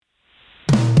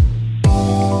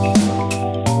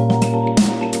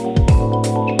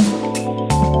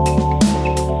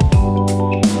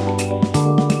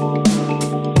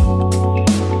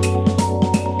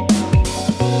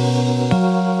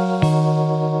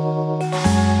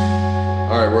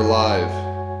right, we're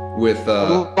live with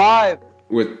Live.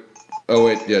 with. Oh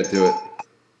wait, yeah, do it.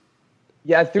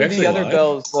 Yeah, through Actually the other live?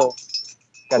 bells. So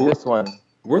got this one.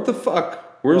 What the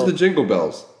fuck? Where's the jingle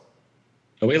bells?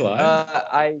 Are we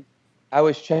live? I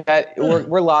was chat.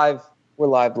 We're live. We're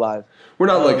live. We're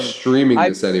not like streaming I-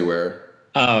 this anywhere,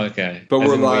 Oh, okay. but As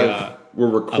we're in we live. are- We're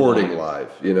recording alive.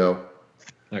 live. You know?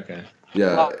 Okay.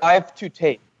 Yeah. I have two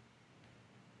tapes.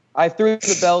 I threw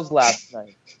the bells last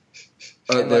night,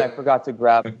 and then I forgot to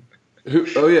grab. Who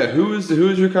was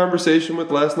your conversation with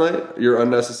last night? Your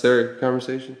unnecessary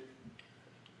conversation?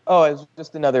 Oh, it was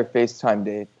just another FaceTime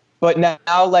date. But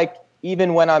now, like,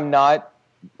 even when I'm not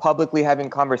publicly having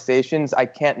conversations, I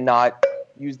can't not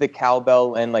use the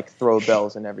cowbell and like throw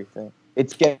bells and everything.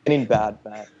 It's getting bad.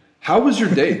 How was your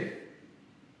date?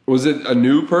 Was it a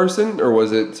new person or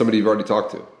was it somebody you've already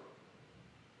talked to?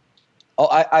 Oh,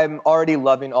 I'm already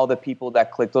loving all the people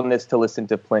that clicked on this to listen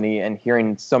to Plenty and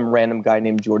hearing some random guy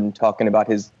named Jordan talking about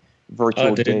his virtual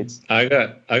Oh, dude, dates. I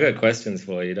got questions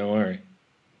for you. Don't worry.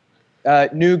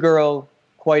 New girl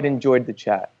quite enjoyed the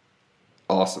chat.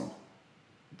 Awesome.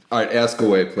 All right, ask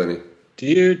away, Plenty. Do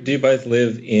you both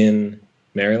live in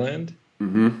Maryland?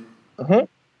 Mm-hmm. Uh-huh.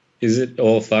 Is it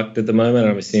all fucked at the moment?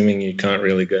 I'm assuming you can't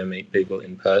really go meet people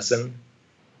in person.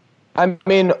 I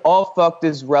mean, all fucked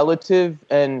is relative,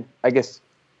 and I guess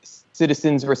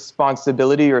citizens'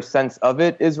 responsibility or sense of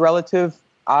it is relative.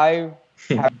 I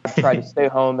have tried to stay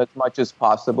home as much as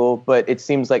possible, but it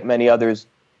seems like many others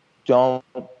don't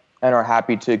and are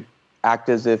happy to act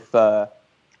as if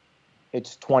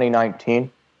it's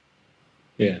 2019.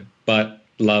 Yeah, but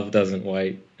love doesn't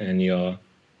wait, and you're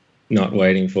not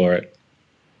waiting for it.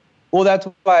 Well, that's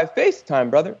why I FaceTime,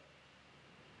 brother.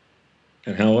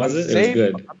 And how was it? It was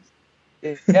good.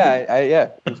 Yeah,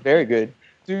 it was very good.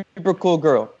 Super cool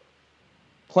girl.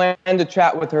 Plan to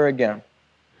chat with her again.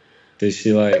 Does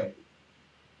she like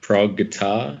prog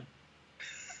guitar?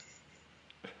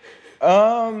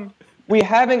 We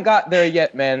haven't got there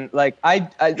yet, man. Like I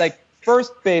like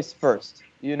first base first.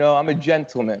 You know, I'm a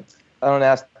gentleman. I don't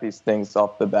ask these things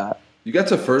off the bat. You got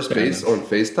to first base on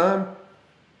FaceTime?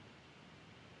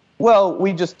 Well,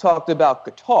 we just talked about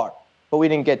guitar, but we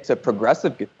didn't get to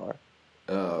progressive guitar.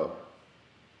 Oh.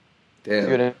 Damn.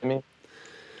 You know what I mean?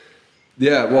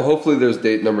 Yeah, well, hopefully there's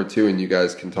date number 2 and you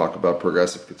guys can talk about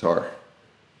progressive guitar.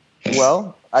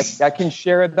 Well, I can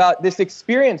share about this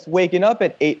experience waking up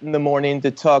at 8 in the morning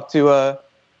to talk to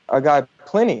our guy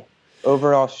Plenty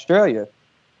over in Australia.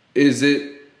 Is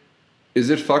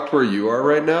it fucked where you are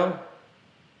right now?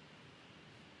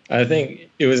 I think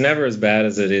it was never as bad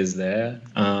as it is there.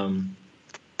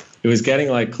 It was getting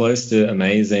like close to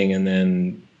amazing and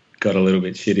then got a little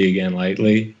bit shitty again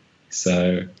lately.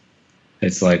 So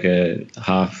it's like a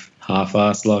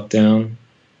half-assed lockdown.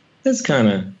 It's kind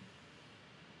of...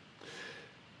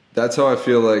 That's how I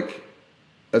feel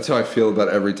about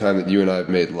every time that you and I have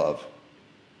made love.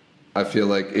 I feel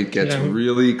like it gets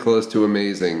really close to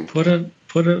amazing. Put a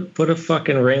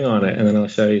fucking ring on it and then I'll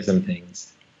show you some things.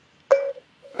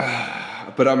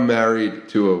 But I'm married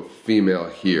to a female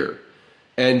here,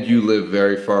 and you live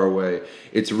very far away.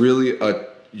 It's really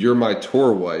you're my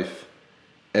tour wife,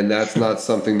 and that's not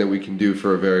something that we can do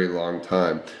for a very long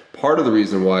time. Part of the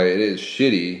reason why it is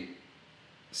shitty,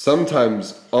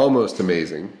 sometimes almost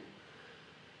amazing,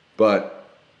 but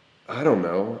I don't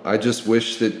know. I just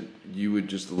wish that you would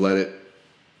just let it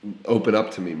open up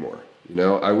to me more. You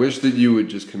know, I wish that you would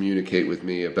just communicate with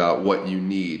me about what you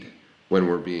need when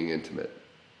we're being intimate.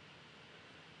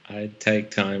 I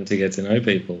take time to get to know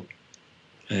people.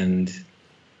 And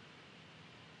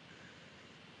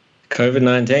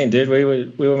COVID-19, dude, we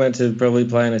were meant to probably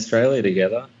play in Australia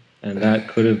together, and that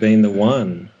could have been the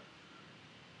one.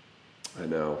 I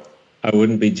know. I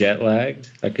wouldn't be jet lagged.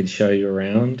 I could show you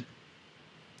around.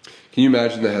 Can you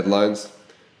imagine the headlines?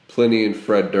 Plenty and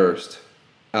Fred Durst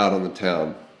out on the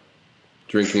town,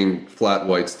 drinking flat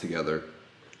whites together.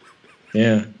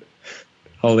 Yeah.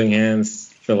 Holding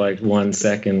hands for like 1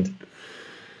 second.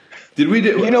 Did we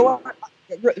do? You know what?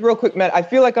 Real quick, Matt. I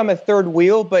feel like I'm a third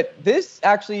wheel, but this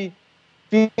actually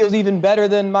feels even better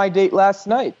than my date last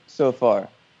night so far.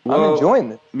 Well, I'm enjoying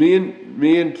this.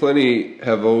 Me and Plenty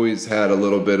have always had a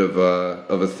little bit of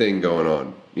a thing going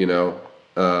on, you know.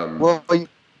 Well, you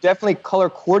definitely color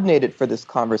coordinated for this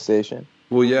conversation.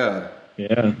 Well, yeah.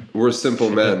 Yeah. We're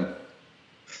simple men.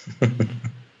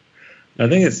 I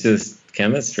think it's just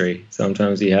chemistry.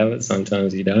 Sometimes you have it,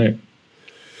 sometimes you don't.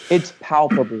 It's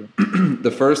palpable.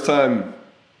 The first time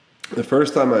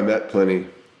I met Plenty,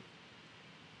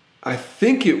 I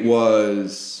think it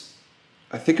was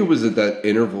at that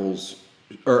Intervals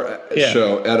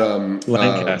show at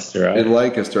Lancaster, right? in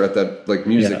Lancaster at that like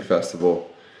music festival.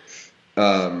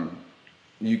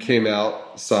 you came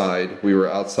outside. We were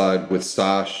outside with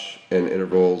Stash and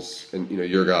Intervals and, you know,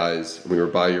 your guys, and we were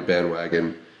by your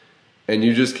bandwagon, and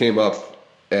you just came up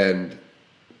and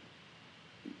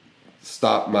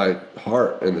stopped my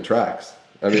heart in the tracks.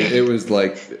 I mean, it was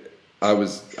like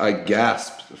I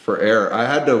gasped for air. I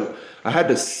had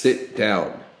to sit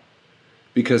down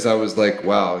because I was like,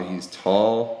 wow, he's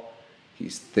tall,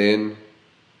 he's thin,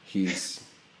 he's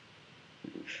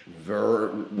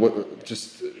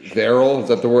just virile. Is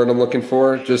that the word I'm looking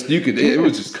for? Just it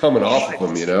was just coming off of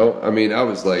him, you know? I mean, I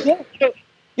was like,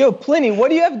 yo, Pliny, what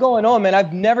do you have going on, man?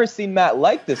 I've never seen Matt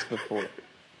like this before.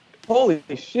 Holy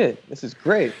shit, this is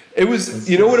great. It was,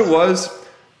 you know what it was?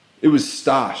 It was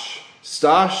Stash.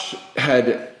 Stash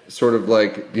had sort of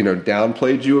like, you know,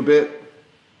 downplayed you a bit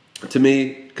to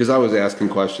me because I was asking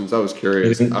questions. I was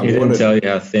curious. He didn't tell you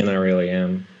how thin I really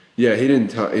am. Yeah, he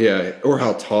didn't tell. Yeah, or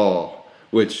how tall,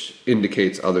 which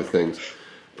indicates other things.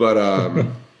 But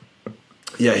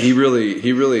yeah, he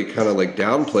really kind of like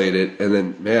downplayed it, and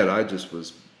then man, I just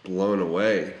was blown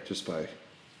away just by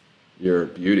your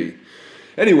beauty.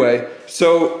 Anyway,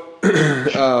 so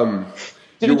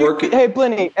you're working. Hey,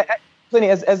 Pliny,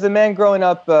 as a man growing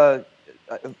up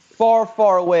far,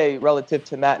 far away relative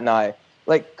to Matt and I,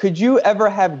 like, could you ever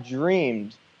have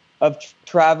dreamed of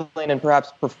traveling and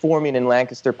perhaps performing in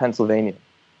Lancaster, Pennsylvania?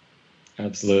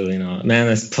 Absolutely not. Man,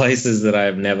 there's places that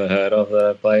I've never heard of that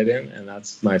I've played in, and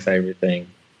that's my favorite thing.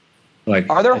 Like,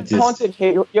 are there haunted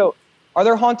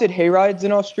hayrides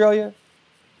in Australia?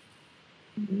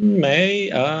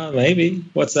 Maybe.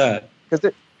 What's that?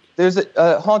 Because there's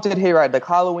a haunted hayride, like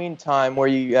Halloween time, where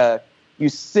you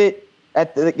sit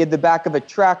at the back of a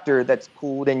tractor that's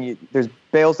pulled, and there's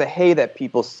bales of hay that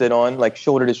people sit on, like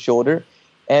shoulder to shoulder,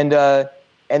 and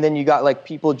then you got like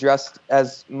people dressed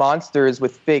as monsters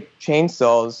with fake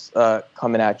chainsaws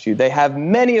coming at you. They have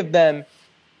many of them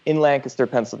in Lancaster,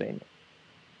 Pennsylvania.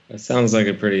 That sounds like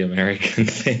a pretty American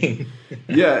thing.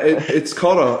 Yeah, it's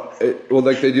called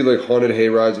like they do like haunted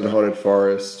hayrides and haunted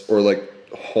forests, or like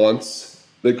haunts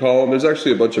they call them. There's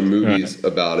actually a bunch of movies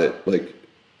about it,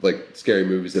 like scary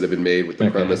movies that have been made with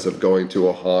the premise of going to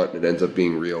a haunt and it ends up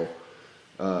being real.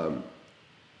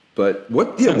 But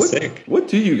what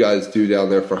do you guys do down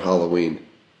there for Halloween?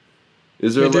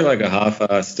 Is there do like a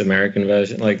half-assed American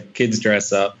version? Like kids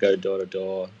dress up, go door to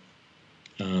door,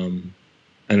 and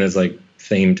there's like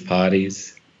themed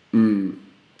parties. Do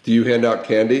you hand out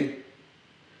candy?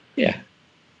 Yeah.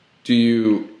 Do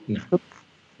you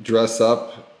dress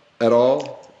up at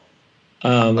all?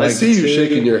 I see you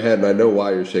shaking your head, and I know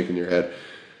why you're shaking your head.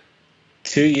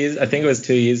 2 years, I think it was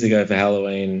 2 years ago for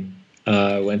Halloween,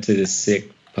 I went to this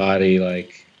sick party,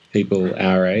 like people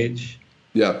our age.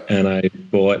 Yeah. And I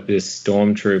bought this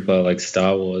Stormtrooper, like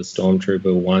Star Wars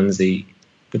Stormtrooper onesie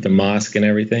with the mask and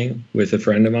everything with a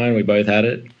friend of mine. We both had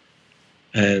it.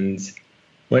 And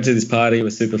went to this party. It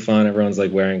was super fun. Everyone's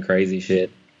like wearing crazy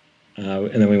shit. And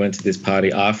then we went to this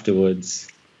party afterwards,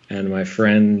 and my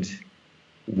friend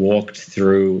walked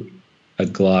through a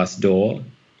glass door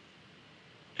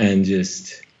and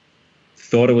just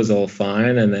thought it was all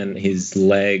fine. And then his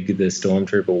leg, the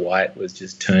Stormtrooper white, was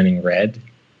just turning red.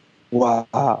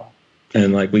 Wow.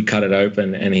 And like we cut it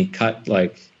open, and he cut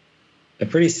like a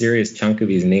pretty serious chunk of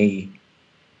his knee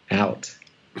out.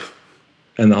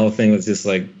 And the whole thing was just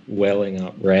like welling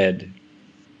up red.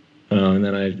 And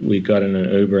then we got in an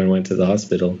Uber and went to the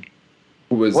hospital.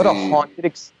 What a haunted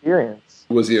experience.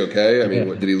 Was he okay? I mean,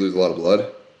 did he lose a lot of blood?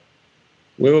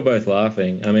 We were both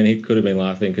laughing. I mean, he could have been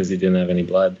laughing because he didn't have any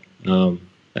blood. And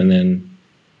then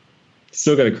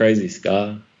still got a crazy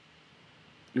scar.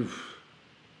 Oof.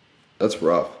 That's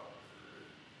rough.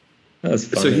 That was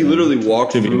funny. So he literally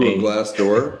walked through a glass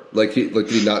door? Like did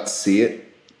he not see it?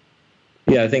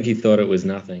 Yeah, I think he thought it was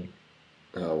nothing.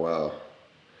 Oh, wow.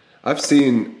 I've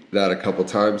seen that a couple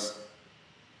times.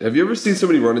 Have you ever seen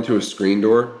somebody run into a screen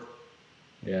door?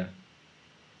 Yeah.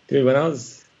 Dude, when I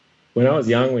was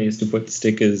young, we used to put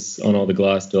stickers on all the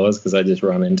glass doors because I just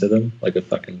run into them like a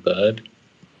fucking bird.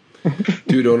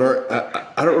 Dude,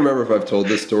 I don't remember if I've told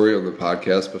this story on the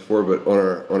podcast before, but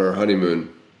on our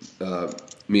honeymoon,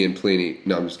 me and Pliny,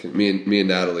 no, I'm just kidding. Me and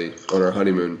Natalie on our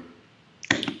honeymoon,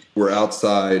 we're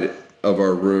outside of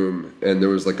our room, and there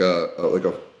was like a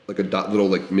little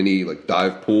like mini like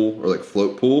dive pool or like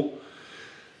float pool,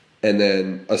 and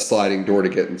then a sliding door to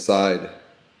get inside.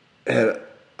 And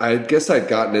I guess I'd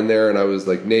gotten in there and I was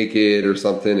like naked or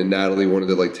something, and Natalie wanted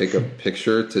to like take a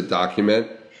picture to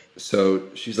document. So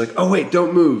she's like, "Oh wait,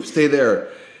 don't move, stay there."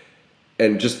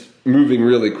 And just moving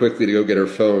really quickly to go get her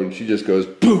phone, she just goes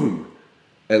boom,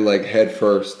 and like head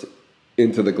first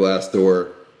into the glass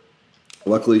door.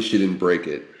 Luckily, she didn't break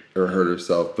it. or hurt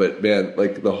herself. But man,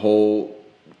 like the whole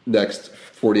next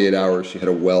 48 hours, she had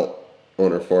a welt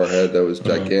on her forehead that was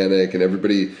gigantic, and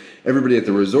everybody at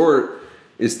the resort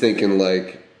is thinking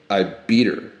like I beat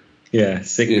her. Yeah,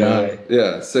 sick guy. Know?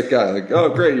 Yeah, sick guy. Like, oh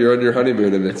great, you're on your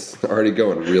honeymoon and it's already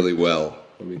going really well.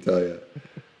 Let me tell you.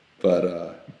 But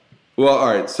well,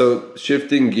 all right. So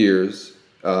shifting gears,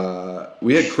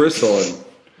 we had Chris on.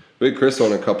 We had Chris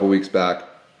on a couple weeks back,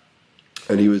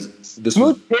 and he was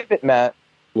smooth pivot, Matt.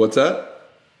 What's that?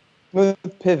 Smooth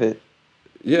pivot.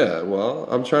 Yeah, well,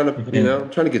 I'm trying to,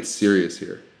 I'm trying to get serious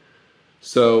here.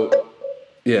 So,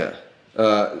 yeah,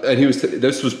 and he was.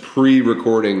 This was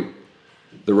pre-recording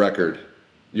the record,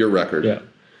 your record. Yeah.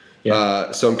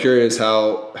 Yeah. So I'm curious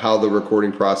how the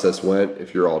recording process went.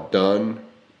 If you're all done,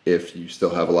 if you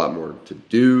still have a lot more to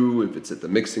do, if it's at the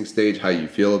mixing stage, how you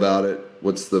feel about it.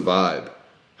 What's the vibe?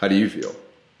 How do you feel?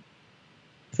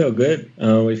 Felt good.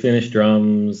 We finished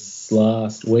drums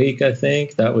last week, I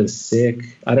think. That was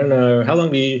sick. I don't know. How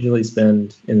long do you usually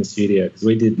spend in the studio? Because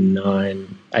we did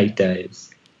 8 days.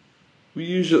 We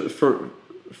usually, for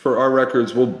our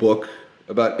records, we'll book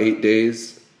about 8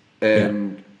 days.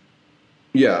 And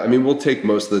yeah, I mean, we'll take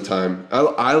most of the time.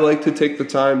 I like to take the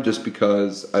time just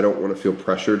because I don't want to feel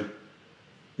pressured.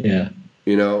 Yeah.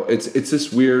 You know, it's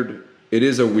this weird, it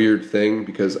is a weird thing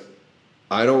because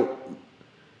I don't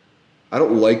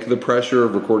like the pressure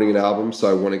of recording an album, so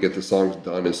I want to get the songs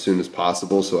done as soon as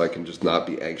possible so I can just not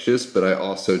be anxious, but I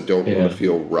also don't want to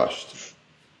feel rushed.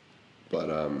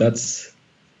 But that's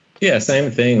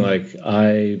same thing. Like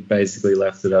I basically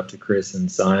left it up to Chris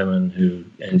and Simon, who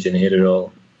engineered it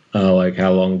all. Like,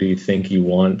 how long do you think you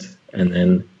want? And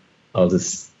then I'll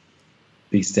just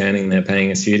be standing there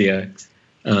paying a studio.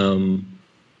 And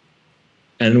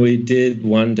we did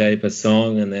 1 day per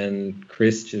song, and then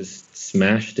Chris just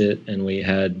smashed it, and we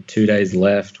had 2 days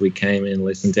left. We came in,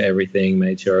 listened to everything,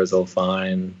 made sure it was all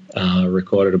fine,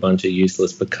 recorded a bunch of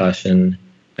useless percussion,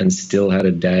 and still had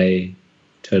a day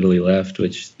totally left,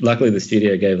 which luckily the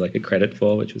studio gave like a credit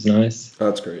for, which was nice. Oh,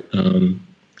 that's great. But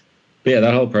yeah,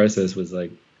 that whole process was like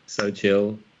so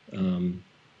chill.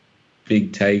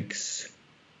 Big takes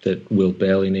that will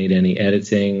barely need any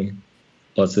editing.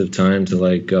 Lots of time to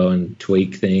like go and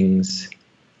tweak things.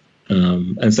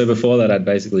 And so before that, I'd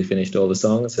basically finished all the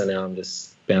songs. So now I'm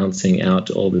just bouncing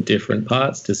out all the different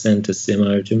parts to send to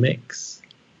Simo to mix.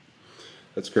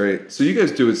 That's great. So you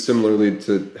guys do it similarly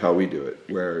to how we do it,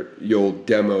 where you'll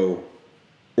demo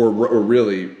or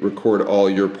really record all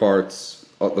your parts,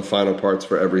 the final parts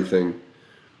for everything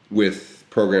with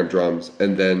programmed drums.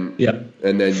 And then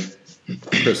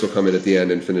Chris will come in at the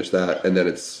end and finish that. And then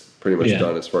it's pretty much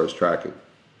done as far as tracking.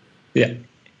 Yeah.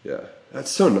 Yeah.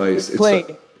 That's so nice.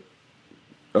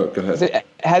 Oh, go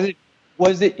ahead.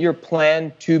 Was it your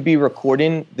plan to be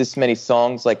recording this many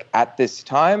songs like at this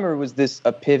time, or was this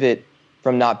a pivot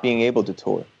from not being able to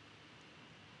tour?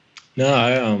 No,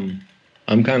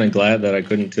 I'm kind of glad that I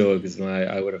couldn't tour because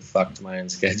I would have fucked my own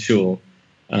schedule.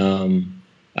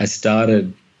 I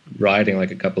started writing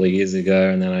like a couple of years ago,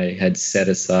 and then I had set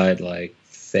aside like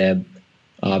Feb,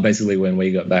 basically when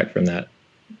we got back from that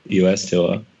US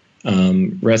tour.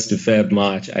 Rest of Feb,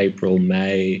 March, April,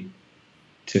 May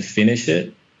to finish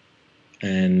it,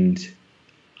 and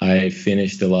I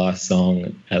finished the last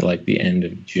song at like the end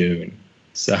of June.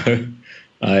 So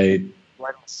I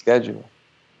schedule.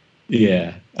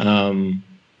 Yeah.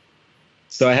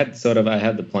 So I had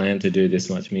the plan to do this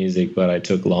much music, but I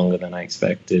took longer than I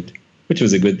expected, which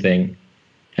was a good thing.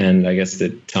 And I guess the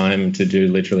time to do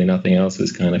literally nothing else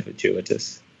was kind of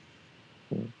fortuitous.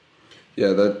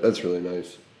 Yeah, that's really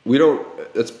nice.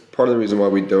 That's part of the reason why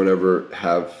we don't ever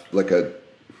have like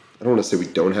I don't want to say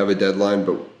we don't have a deadline,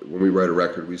 but when we write a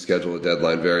record, we schedule a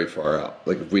deadline very far out.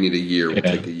 Like if we need a year, we'll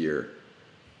take a year.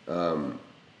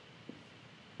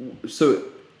 So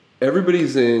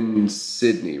everybody's in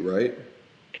Sydney, right?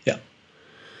 Yeah.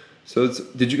 So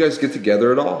did you guys get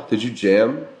together at all? Did you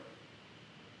jam?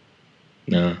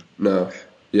 No.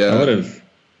 Yeah. I would have.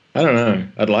 I don't know.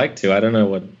 I'd like to. I don't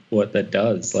know what that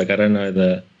does. Like I don't know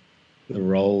the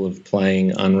role of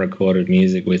playing unrecorded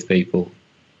music with people.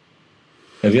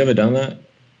 Have you ever done that?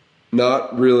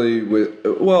 Not really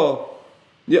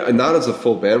not as a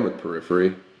full band with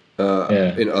Periphery.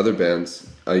 In other bands,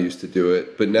 I used to do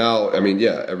it. But now, I mean,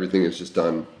 everything is just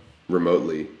done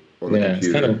remotely on the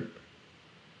computer.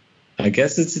 I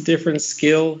guess it's a different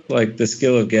skill, like the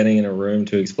skill of getting in a room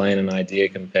to explain an idea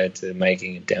compared to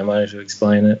making a demo to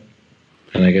explain it.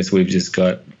 And I guess we've just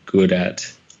got good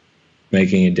at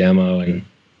making a demo and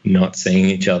not seeing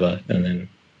each other, and then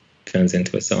turns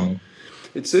into a song.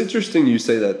 It's interesting you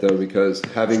say that, though, because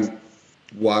having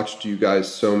watched you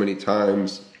guys so many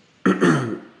times,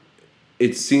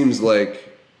 it seems like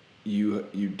you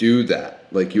do that.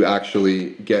 Like you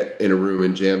actually get in a room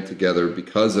and jam together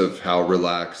because of how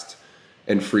relaxed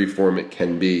and freeform it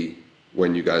can be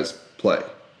when you guys play.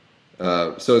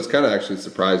 So it's kind of actually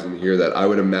surprising to hear that. I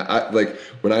would imagine, like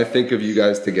when I think of you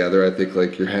guys together, I think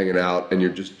like you're hanging out and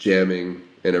you're just jamming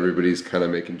and everybody's kind of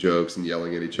making jokes and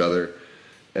yelling at each other.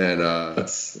 And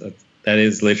that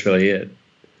is literally it.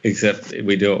 Except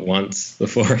we do it once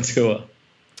before a tour.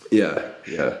 Yeah.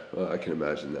 Well, I can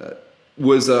imagine that.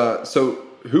 Was so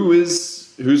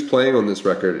who's playing on this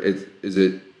record? Is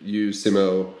it you,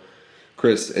 Simo,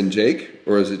 Chris, and Jake,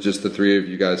 or is it just the three of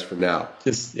you guys for now?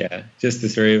 Just the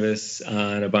three of us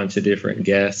and a bunch of different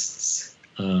guests.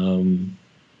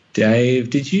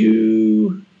 Dave,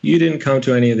 you didn't come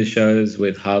to any of the shows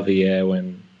with Javier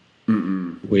when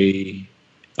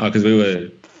because we were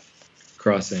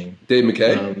crossing. Dave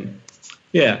McKay?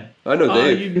 Yeah. I know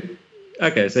Dave.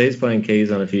 Okay, so he's playing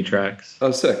keys on a few tracks.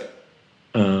 Oh, sick.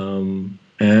 And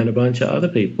a bunch of other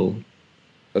people.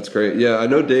 That's great. Yeah, I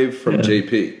know Dave from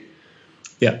JP.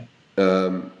 Yeah.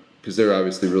 Because they're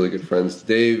obviously really good friends.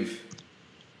 Dave,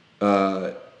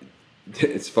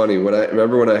 it's funny. When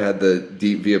I had the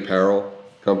Deep V Apparel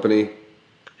company.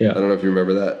 Yeah. I don't know if you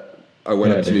remember that. I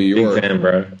went up to New York. Big fan,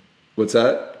 bro. What's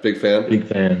that? Big fan? Big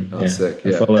fan. Oh, sick.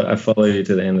 Yeah. I follow you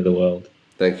to the end of the world.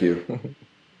 Thank you.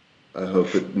 I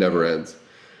hope it never ends.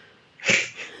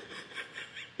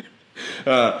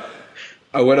 I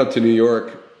went up to New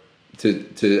York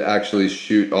to actually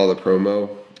shoot all the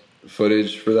promo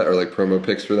footage for that, or like promo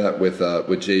pics for that with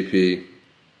JP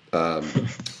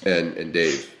and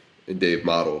Dave. And Dave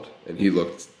modeled, and he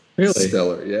looked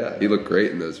stellar. Yeah, he looked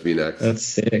great in those V-necks. That's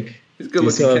sick. He's a good looking. Do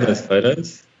you still have those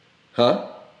photos? Huh?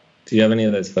 Do you have any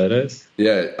of those photos?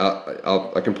 Yeah,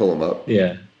 I can pull them up.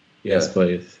 Yeah. Yes,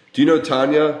 please. Do you know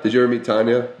Tanya? Did you ever meet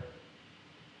Tanya?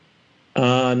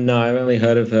 No, I've only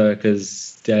heard of her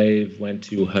because Dave went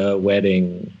to her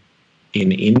wedding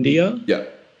in India. Yeah,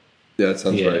 that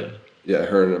sounds right. Yeah,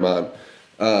 her and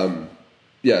Iman.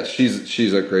 Yeah,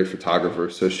 she's a great photographer,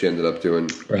 so she ended up doing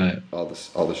all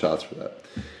the shots for that.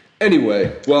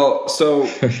 Anyway, well, so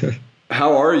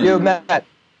how are you? Yo, Matt.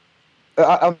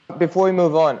 Before we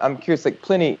move on, I'm curious. Like,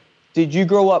 Pliny, did you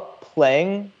grow up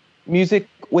playing music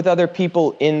with other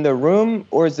people in the room,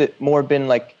 or has it more been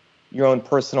like your own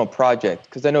personal project?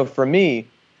 Because I know for me,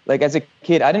 like as a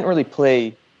kid, I didn't really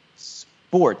play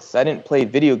sports. I didn't play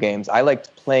video games. I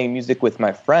liked playing music with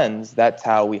my friends. That's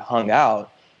how we hung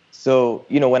out. So,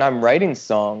 when I'm writing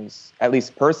songs, at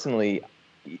least personally,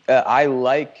 I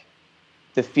like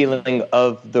the feeling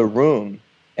of the room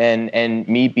and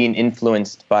me being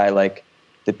influenced by like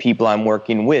the people I'm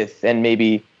working with, and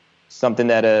maybe something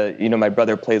that my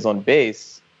brother plays on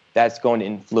bass, that's going to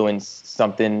influence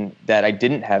something that I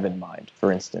didn't have in mind,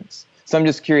 for instance. So I'm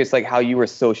just curious, like, how you were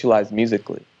socialized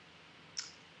musically.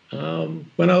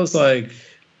 When I was like,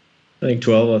 I think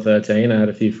 12 or 13, I had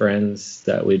a few friends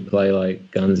that we'd play like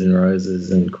Guns N'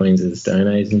 Roses and Queens of the Stone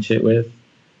Age and shit with,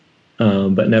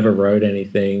 but never wrote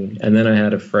anything. And then I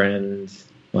had a friend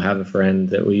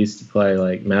that we used to play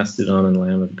like Mastodon and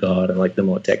Lamb of God and like the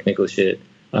more technical shit.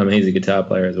 He's a guitar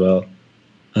player as well.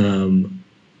 And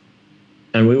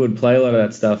we would play a lot of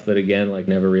that stuff, but again, like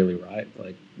never really write.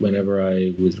 Like whenever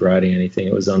I was writing anything,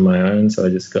 it was on my own. So I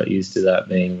just got used to that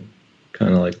being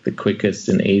kind of like the quickest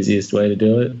and easiest way to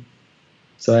do it.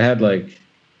 So I had like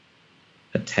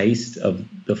a taste of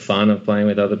the fun of playing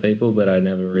with other people, but I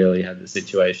never really had the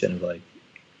situation of like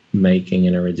making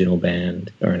an original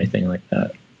band or anything like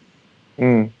that.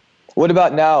 What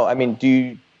about now? I mean, do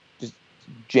you just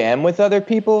jam with other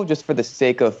people just for the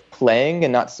sake of playing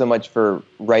and not so much for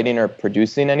writing or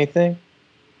producing anything?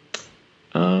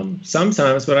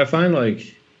 Sometimes, but I find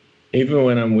like even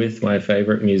when I'm with my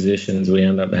favorite musicians, we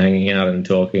end up hanging out and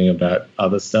talking about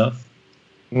other stuff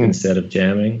instead of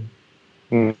jamming.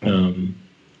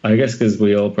 I guess because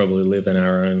we all probably live in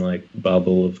our own like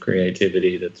bubble of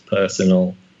creativity that's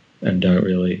personal and don't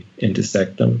really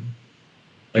intersect them.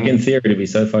 Like in theory, it'd be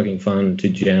so fucking fun to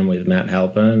jam with Matt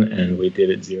Halpern, and we did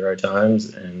it 0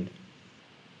 times. And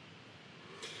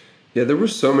yeah, there were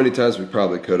so many times we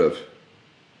probably could have.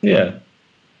 Yeah.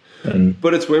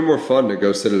 But it's way more fun to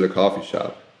go sit at a coffee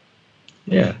shop.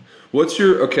 Yeah.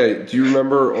 Do you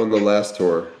remember on the last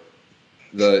tour,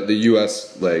 the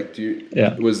US leg,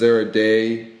 was there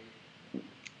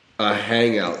a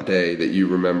hangout day that you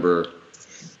remember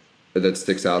that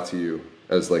sticks out to you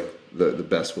as like the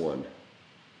best one?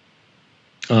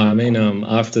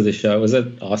 After the show, was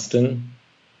it Austin?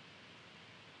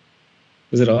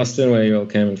 Was it Austin where you all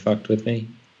came and fucked with me?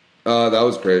 That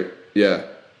was great. Yeah.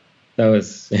 That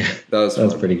was that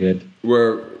was pretty good.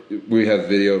 Where we have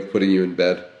video of putting you in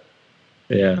bed.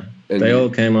 Yeah. And They all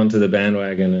came onto the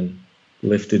bandwagon and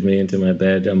lifted me into my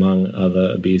bed, among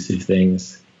other abusive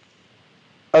things.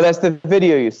 Oh, that's the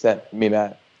video you sent me,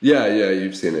 Matt. Yeah,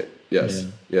 you've seen it. Yes.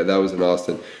 Yeah, that was in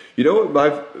Austin. You know what my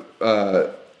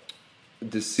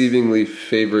deceivingly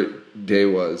favorite day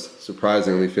was?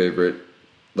 Surprisingly favorite,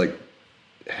 like,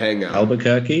 hangout.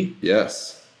 Albuquerque?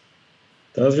 Yes.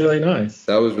 That was really nice.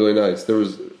 That was really nice. There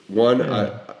was one,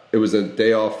 it was a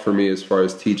day off for me as far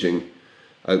as teaching.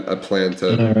 I planned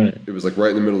to, It was like right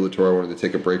in the middle of the tour. I wanted to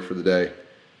take a break for the day.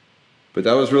 But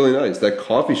that was really nice. That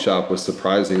coffee shop was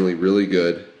surprisingly really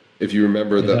good. If you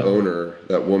remember the owner,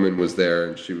 that woman was there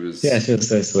and she was... Yeah, she was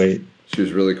so sweet. She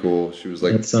was really cool. She was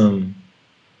like... It's,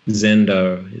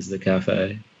 Zendo is the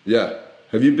cafe. Yeah.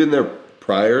 Have you been there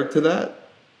prior to that?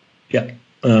 Yeah.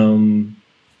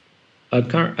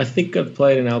 I think I've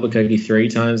played in Albuquerque 3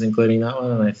 times, including that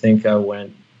one, and I think I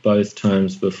went both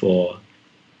times before,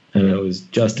 and it was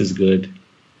just as good.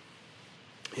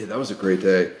 Yeah, that was a great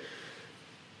day.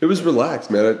 It was relaxed,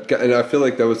 man, and I feel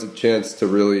like that was a chance to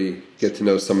really get to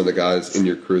know some of the guys in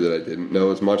your crew that I didn't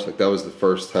know as much. Like, that was the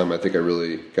first time I think I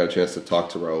really got a chance to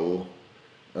talk to Raul.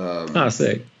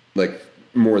 Sick. Like,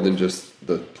 more than just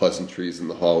the pleasantries in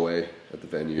the hallway at the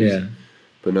venues. Yeah.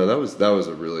 But no, that was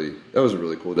a really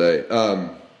cool day.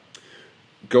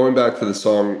 Going back to the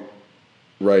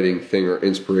songwriting thing or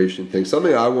inspiration thing,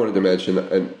 something I wanted to mention,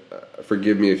 and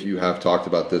forgive me if you have talked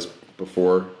about this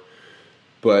before,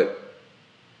 but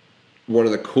one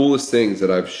of the coolest things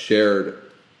that I've shared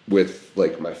with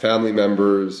like my family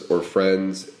members or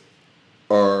friends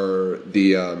are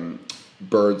the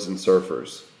birds and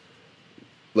surfers,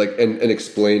 like and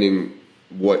explaining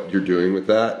what you're doing with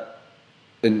that.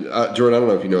 And Jordan, I don't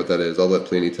know if you know what that is. I'll let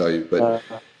Pliny tell you, but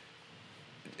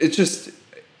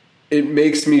it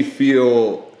makes me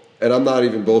feel, and I'm not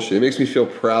even bullshit, it makes me feel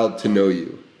proud to know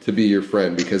you, to be your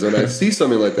friend, because when I see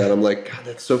something like that, I'm like, God,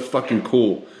 that's so fucking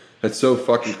cool. That's so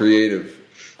fucking creative.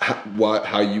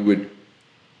 How you would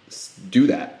do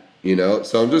that, you know?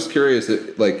 So I'm just curious,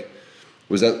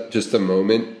 was that just a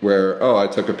moment where, I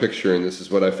took a picture and this is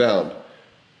what I found?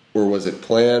 Or was it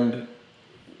planned?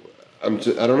 I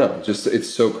don't know. Just, it's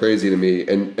so crazy to me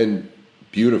and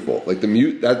beautiful. Like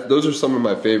those are some of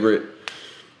my favorite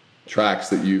tracks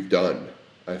that you've done,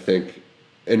 I think.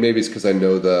 And maybe it's because I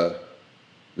know the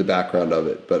background of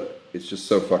it, but it's just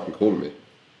so fucking cool to me.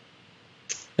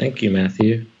 Thank you,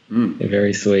 Matthew. You're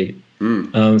very sweet.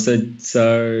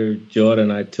 So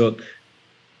Jordan, I took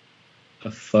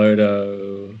a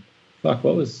photo. I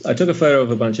took a photo of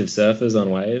a bunch of surfers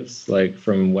on waves, like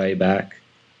from way back,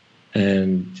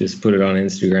 and just put it on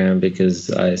Instagram because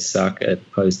I suck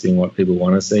at posting what people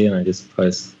want to see, and I just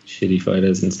post shitty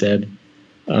photos instead.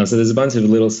 So there's a bunch of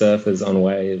little surfers on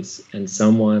waves, and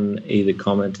someone either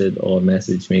commented or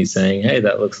messaged me saying, "Hey,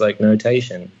 that looks like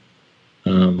Notation."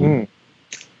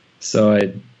 So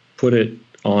I put it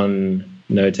on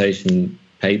Notation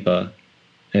paper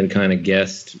and kind of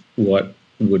guessed what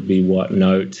would be what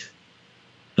note.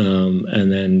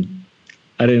 And then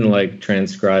I didn't like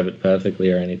transcribe it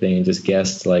perfectly or anything, and just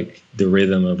guessed like the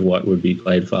rhythm of what would be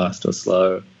played fast or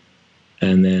slow,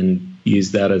 and then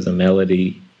used that as a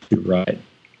melody to write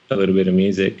a little bit of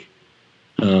music.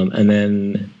 And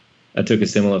then I took a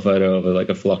similar photo of like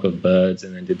a flock of birds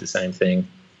and then did the same thing,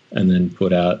 and then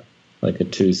put out like a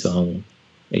 2-song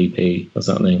EP or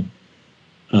something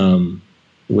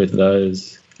with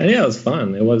those. And yeah, it was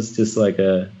fun. It was just like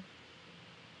I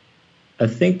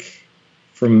think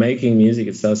from making music,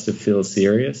 it starts to feel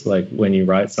serious. Like when you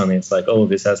write something, it's like, oh,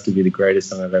 this has to be the greatest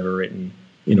song I've ever written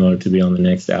in order to be on the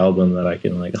next album that I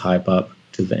can like hype up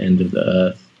to the end of the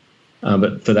earth.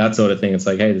 But for that sort of thing, it's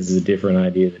like, hey, this is a different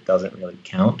idea that doesn't really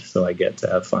count, so I get to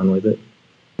have fun with it.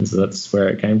 And so that's where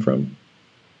it came from.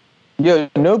 Yo,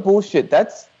 no bullshit.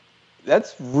 That's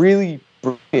really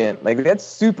brilliant. Like, that's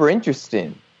super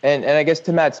interesting. And I guess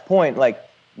to Matt's point, like,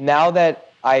 now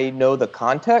that I know the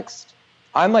context,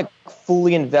 I'm like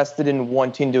fully invested in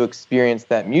wanting to experience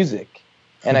that music.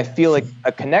 And I feel like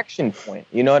a connection point.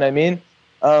 You know what I mean?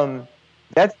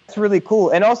 That's really cool.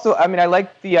 And also, I mean, I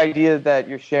like the idea that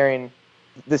you're sharing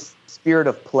this spirit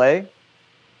of play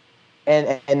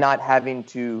and not having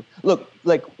to look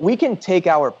like we can take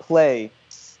our play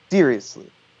seriously,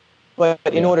 but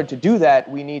in order to do that,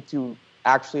 we need to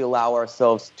actually allow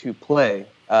ourselves to play.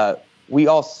 We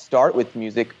all start with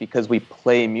music because we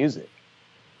play music,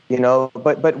 you know,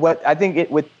 but what I think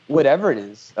with whatever it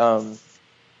is,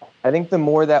 I think the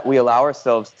more that we allow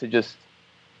ourselves to just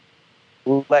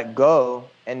let go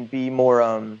and be more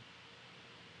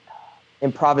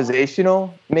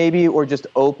improvisational maybe, or just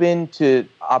open to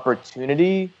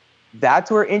opportunity,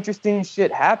 that's where interesting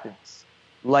shit happens.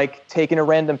 Like taking a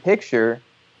random picture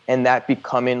and that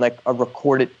becoming like a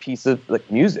recorded piece of like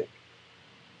music.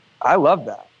 I love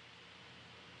that.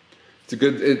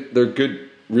 They're good,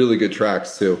 really good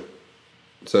tracks too.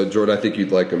 So Jordan, I think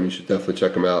you'd like them. You should definitely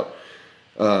check them out.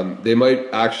 They might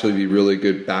actually be really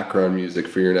good background music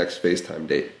for your next FaceTime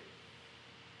date.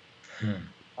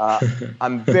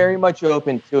 I'm very much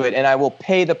open to it, and I will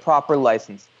pay the proper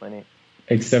license, Plenty.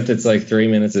 Except it's like 3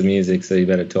 minutes of music, so you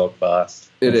better talk fast.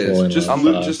 It is. Just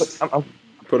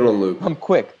put it on loop. I'm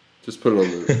quick. Just put it on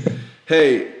loop.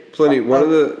 Hey, Plenty.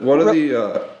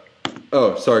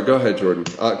 Oh, sorry. Go ahead, Jordan.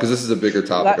 Because this is a bigger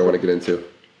topic I want to get into.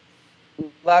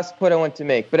 Last point I want to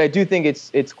make, but I do think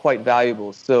it's quite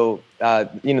valuable. So,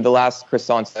 the last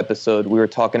Croissants episode, we were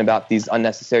talking about these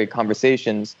unnecessary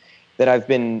conversations that I've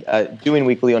been doing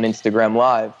weekly on Instagram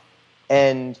Live,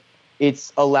 and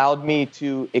it's allowed me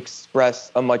to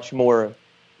express a much more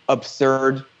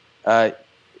absurd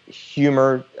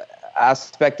humor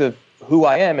aspect of who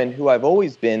I am and who I've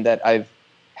always been that I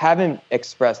haven't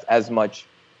expressed as much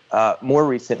more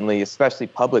recently, especially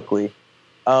publicly.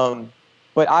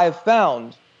 But I've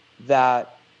found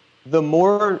that the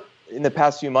more in the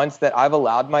past few months that I've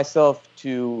allowed myself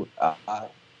to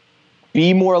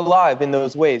be more alive in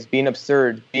those ways, being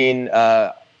absurd, being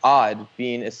odd,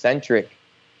 being eccentric,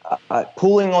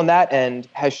 pulling on that end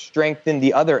has strengthened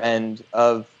the other end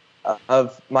of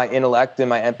my intellect and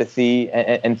my empathy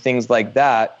and things like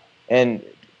that. And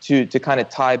to kind of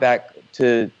tie back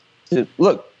to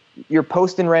look, you're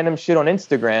posting random shit on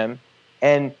Instagram,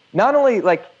 and not only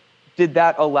like did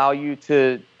that allow you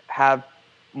to have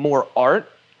more art,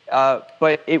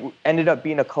 but it ended up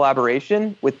being a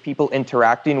collaboration with people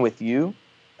interacting with you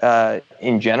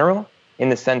in general, in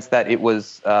the sense that it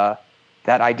was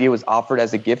that idea was offered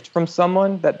as a gift from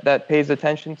someone that pays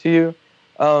attention to you.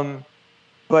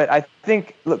 But I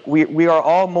think, look, we are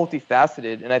all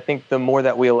multifaceted, and I think the more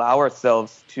that we allow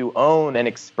ourselves to own and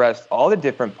express all the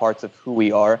different parts of who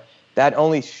we are, that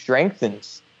only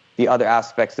strengthens the other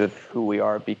aspects of who we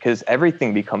are, because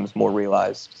everything becomes more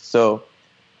realized. So,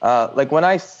 like when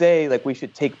I say like we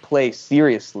should take play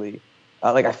seriously,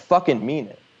 like I fucking mean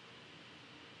it.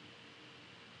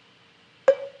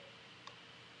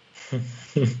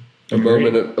 A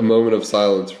moment of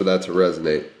silence for that to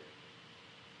resonate.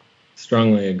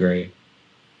 Strongly agree.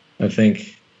 I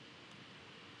think,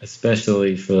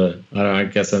 especially for, I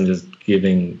guess I'm just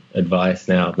giving advice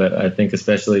now, but I think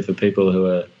especially for people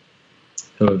who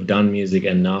have done music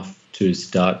enough to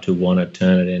start to want to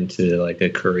turn it into like a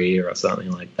career or something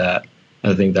like that,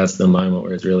 I think that's the moment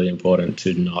where it's really important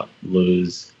to not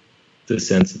lose the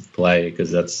sense of play, because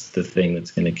that's the thing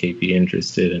that's going to keep you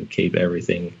interested and keep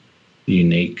everything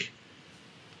unique.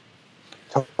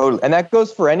 Totally. And that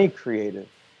goes for any creative.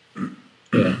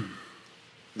 Yeah.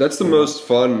 That's the most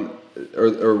fun,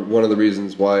 or one of the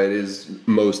reasons why it is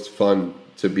most fun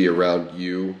to be around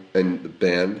you and the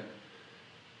band.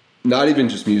 Not even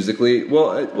just musically.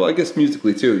 Well, I guess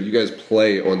musically too. You guys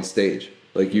play on stage.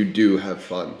 Like, you do have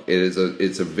fun.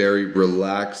 It's a very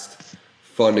relaxed,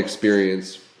 fun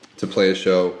experience to play a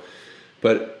show.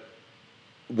 But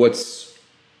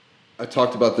I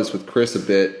talked about this with Chris a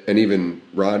bit, and even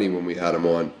Ronnie when we had him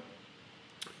on.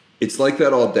 It's like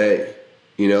that all day.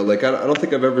 You know, like I don't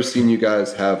think I've ever seen you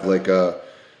guys have like a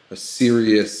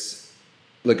serious,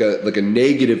 like a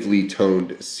negatively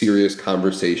toned serious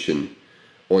conversation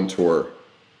on tour.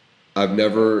 I've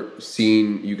never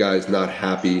seen you guys not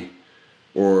happy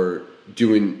or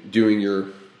doing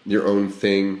your own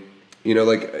thing. You know,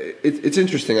 like it's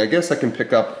interesting. I guess I can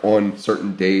pick up on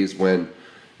certain days when,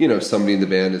 you know, somebody in the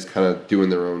band is kind of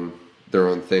doing their own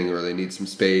thing, or they need some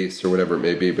space or whatever it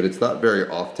may be, but it's not very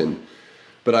often.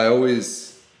 But I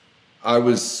was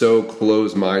so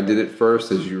close-minded at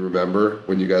first, as you remember,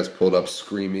 when you guys pulled up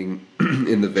screaming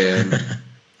in the van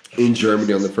in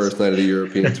Germany on the first night of the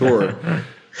European tour,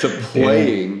 to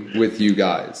playing with you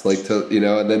guys, like, to, you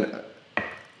know, and then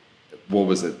what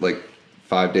was it, like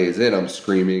 5 days in, I'm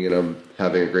screaming and I'm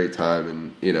having a great time,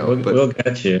 and, you know, we'll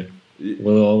get you.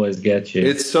 We'll always get you.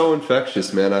 It's so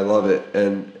infectious, man. I love it.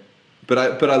 But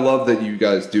I love that you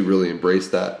guys do really embrace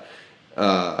that.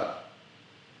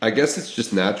 I guess it's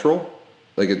just natural.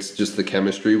 Like, it's just the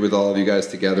chemistry with all of you guys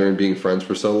together and being friends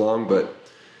for so long. But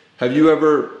have you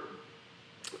ever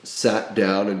sat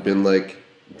down and been like,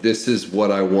 this is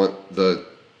what I want the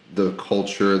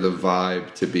culture, the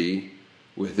vibe to be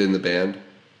within the band?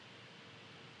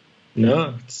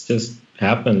 No, it's just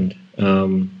happened.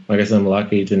 I guess I'm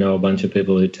lucky to know a bunch of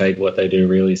people who take what they do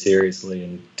really seriously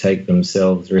and take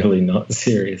themselves really not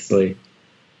seriously.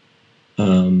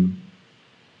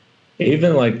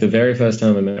 Even like the very first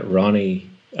time I met Ronnie,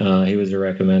 he was a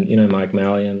recommend. You know Mike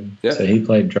Mallion? Yeah. So he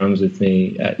played drums with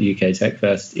me at UK Tech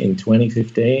Fest in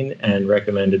 2015 and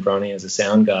recommended Ronnie as a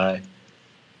sound guy.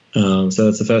 So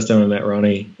that's the first time I met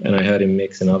Ronnie, and I heard him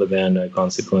mix another band, No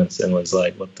Consequence, and was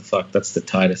like, what the fuck? That's the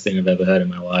tightest thing I've ever heard in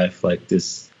my life. Like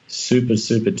this super,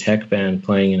 super tech band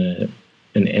playing in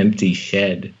an empty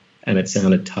shed, and it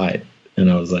sounded tight.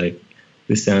 And I was like,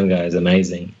 this sound guy is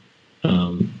amazing.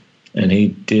 And he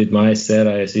did my set.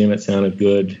 I assume it sounded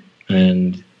good,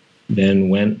 and then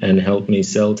went and helped me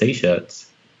sell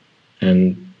T-shirts.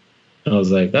 And I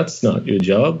was like, that's not your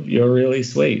job. You're really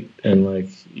sweet, and like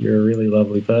you're a really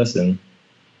lovely person.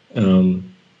 So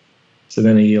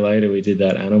then a year later, we did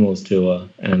that Animals tour,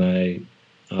 and I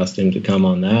asked him to come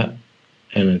on that.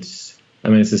 And it's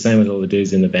the same with all the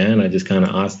dudes in the band. I just kind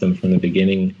of asked them from the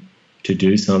beginning to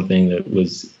do something that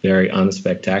was very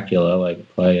unspectacular,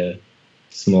 like play a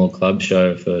small club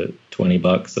show for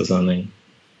 $20 or something.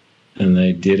 And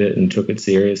they did it and took it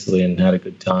seriously and had a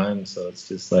good time. So it's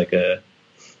just like it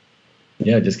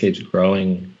just keeps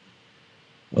growing.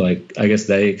 Like, I guess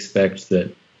they expect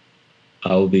that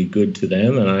I'll be good to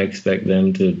them, and I expect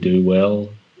them to do well,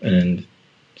 and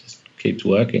just keeps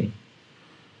working.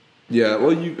 Yeah,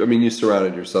 well, you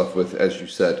surrounded yourself with, as you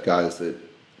said, guys that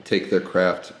take their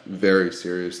craft very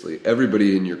seriously.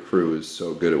 Everybody in your crew is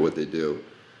so good at what they do,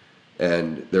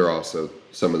 and they're also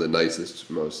some of the nicest,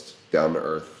 most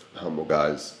down-to-earth, humble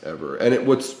guys ever. And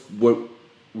what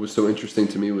was so interesting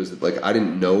to me was that, like, I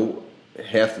didn't know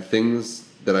half the things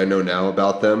that I know now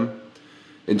about them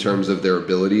in terms of their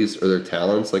abilities or their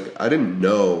talents. Like, I didn't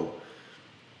know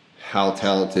how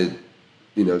talented,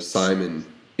 Simon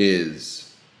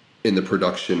is in the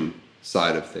production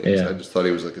side of things. Yeah. I just thought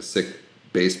he was like a sick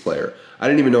bass player. I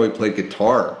didn't even know he played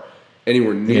guitar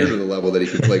anywhere near to the level that he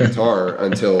could play guitar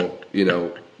until,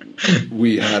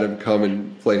 we had him come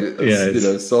and play,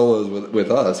 solos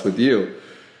with us, with you.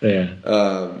 Yeah.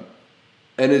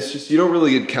 And it's just, you don't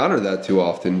really encounter that too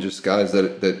often. Just guys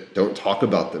that don't talk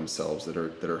about themselves, that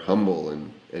are humble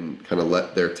and kind of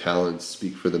let their talents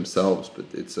speak for themselves. But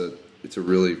it's a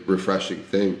really refreshing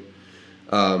thing.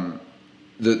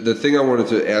 The thing I wanted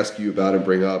to ask you about and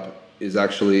bring up is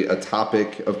actually a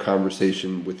topic of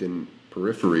conversation within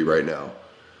Periphery right now.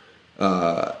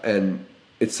 And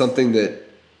it's something that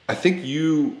I think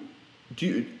you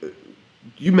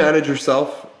manage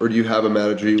yourself, or do you have a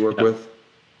manager you work with?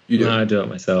 You do? No, I do it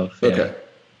myself. Yeah. Okay.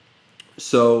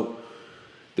 So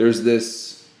there's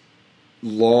this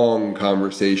long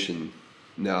conversation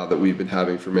now that we've been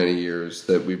having for many years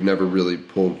that we've never really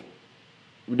gone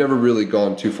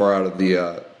too far out of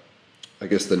the,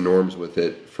 the norms with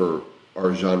it for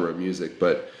our genre of music.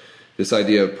 But this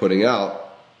idea of putting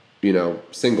out,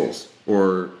 singles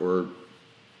or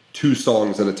 2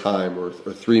 songs at a time or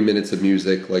 3 minutes of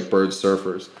music like Bird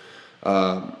Surfers.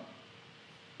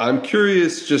 I'm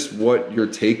curious just what your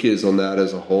take is on that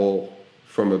as a whole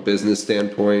from a business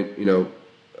standpoint,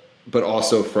 but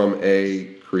also from a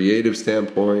creative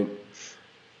standpoint.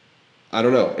 I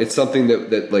don't know. It's something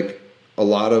that like a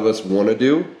lot of us want to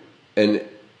do, and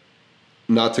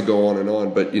not to go on and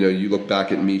on, but you look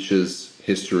back at Misha's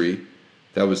history,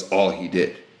 that was all he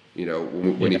did,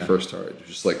 when he first started. It was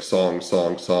just like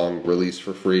song, release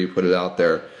for free, put it out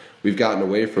there. We've gotten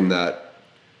away from that.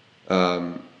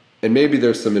 And maybe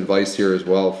there's some advice here as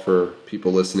well for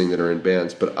people listening that are in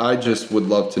bands, but I just would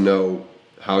love to know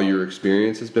how your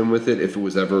experience has been with it, if it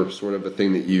was ever sort of a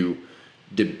thing that you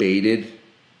debated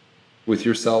with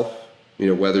yourself,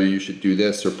 whether you should do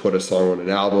this or put a song on an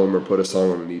album or put a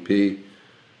song on an EP,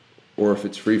 or if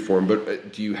it's freeform.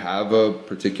 But do you have a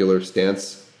particular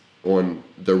stance on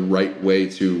the right way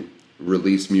to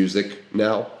release music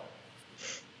now?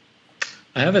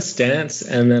 I have a stance,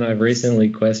 and then I've recently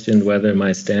questioned whether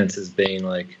my stance has been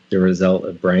like the result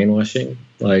of brainwashing.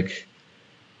 Like,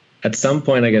 at some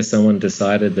point, I guess someone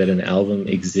decided that an album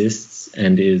exists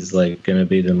and is like going to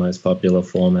be the most popular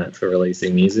format for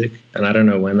releasing music. And I don't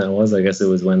know when that was. I guess it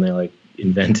was when they like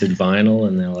invented vinyl,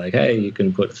 and they're like, hey, you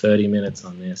can put 30 minutes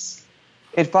on this.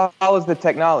 It follows the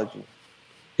technology.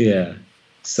 Yeah.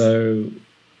 So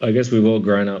I guess we've all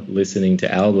grown up listening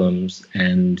to albums,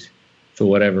 and for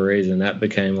whatever reason, that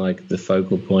became like the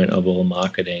focal point of all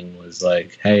marketing, was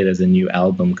like, hey, there's a new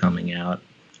album coming out.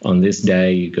 On this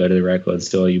day, you go to the record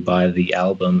store, you buy the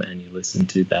album, and you listen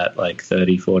to that like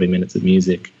 30, 40 minutes of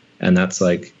music. And that's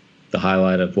like the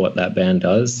highlight of what that band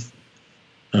does.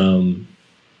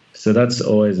 So that's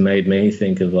always made me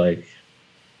think of like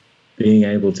being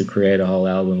able to create a whole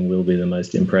album will be the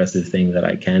most impressive thing that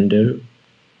I can do.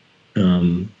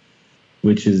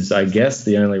 which is, I guess,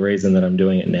 the only reason that I'm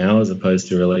doing it now, as opposed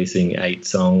to releasing 8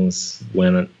 songs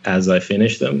as I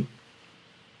finish them.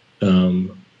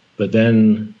 But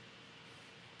then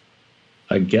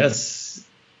I guess,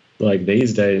 like,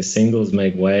 these days, singles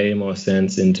make way more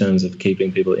sense in terms of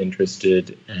keeping people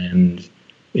interested. And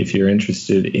if you're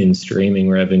interested in streaming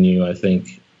revenue, I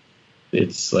think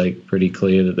it's like pretty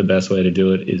clear that the best way to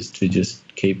do it is to just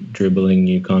keep dribbling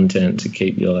new content to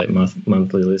keep your like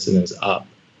monthly listeners up.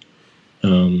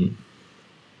 And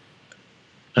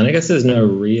I guess there's no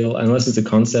real, unless it's a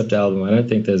concept album, I don't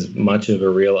think there's much of a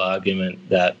real argument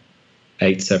that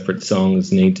 8 separate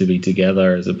songs need to be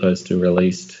together as opposed to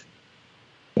released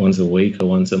once a week or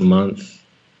once a month.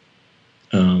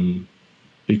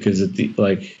 Because you're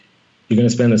going to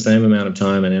spend the same amount of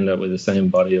time and end up with the same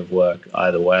body of work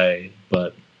either way.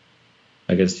 But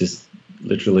I guess just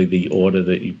literally the order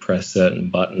that you press certain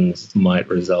buttons might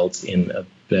result in a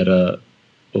better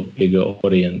or bigger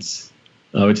audience,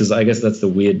 which is, I guess that's the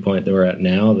weird point that we're at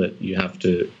now, that you have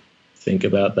to think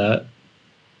about that.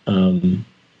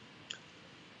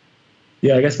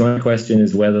 Yeah, I guess my question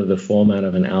is whether the format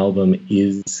of an album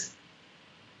is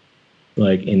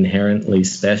like inherently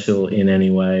special in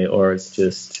any way, or it's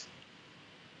just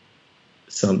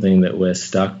something that we're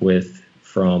stuck with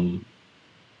from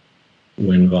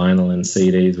when vinyl and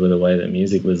CDs were the way that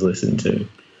music was listened to.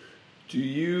 Do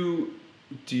you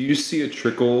see a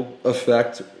trickle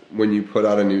effect when you put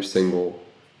out a new single?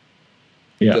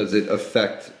 Yeah. Does it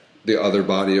affect the other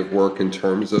body of work in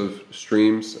terms of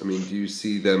streams? I mean, do you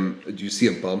see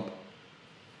a bump?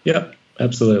 Yeah,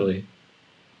 absolutely.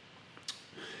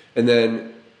 And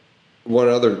then one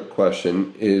other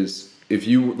question is,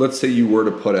 let's say you were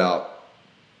to put out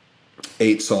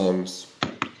 8 songs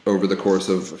over the course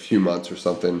of a few months or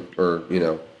something, or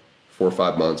 4 or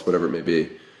 5 months, whatever it may be,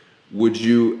 would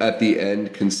you at the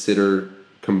end consider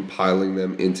compiling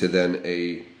them into then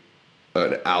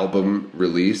an album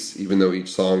release, even though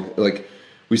each song, like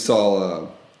we saw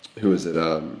who is it,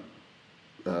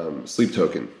 Sleep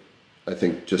Token, I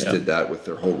think just did that with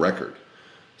their whole record.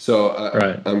 So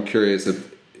right. I'm curious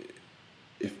if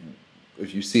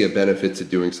you see a benefit to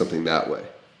doing something that way.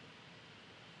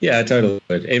 Yeah, I totally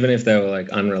would. Even if they were like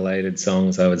unrelated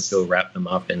songs, I would still wrap them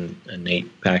up in a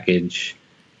neat package,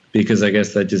 because I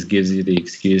guess that just gives you the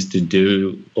excuse to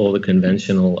do all the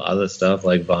conventional other stuff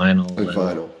like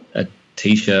vinyl. A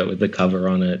T-shirt with the cover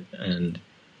on it, and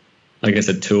I guess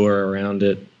a tour around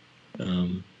it.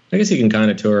 I guess you can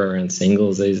kind of tour around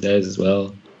singles these days as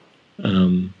well.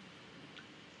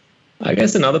 I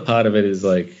guess another part of it is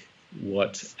like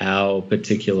what our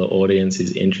particular audience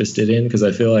is interested in, because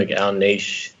I feel like our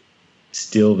niche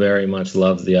still very much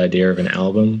loves the idea of an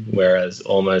album, whereas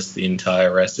almost the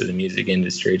entire rest of the music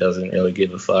industry doesn't really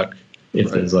give a fuck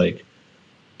if there's like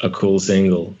a cool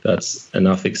single that's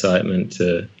enough excitement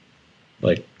to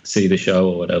like see the show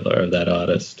or whatever of that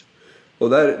artist. Well,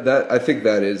 that I think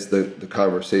that is the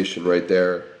conversation right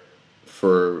there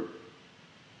for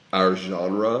our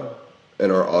genre and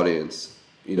our audience.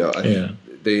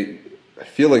 I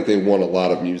feel like they want a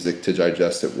lot of music to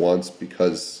digest at once,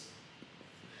 because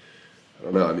I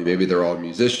don't know. I mean, maybe they're all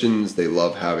musicians. They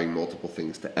love having multiple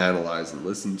things to analyze and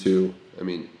listen to. I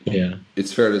mean,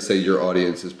 it's fair to say your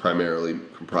audience is primarily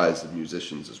comprised of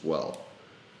musicians as well.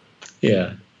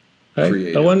 Yeah. I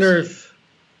wonder if,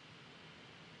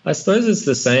 I suppose it's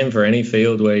the same for any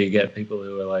field where you get people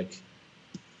who are like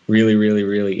really, really,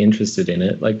 really interested in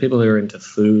it. Like people who are into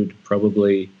food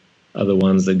probably are the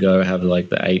ones that go have like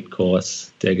the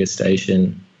 8-course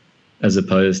degustation, as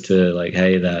opposed to like,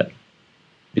 hey, that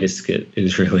biscuit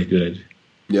is really good.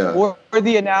 Yeah. Or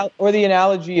the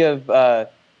analogy of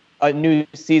a new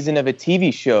season of a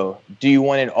TV show. Do you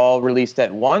want it all released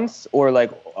at once, or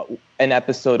like an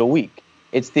episode a week?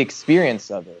 It's the experience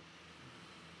of it.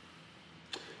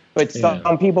 But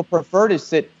some people prefer to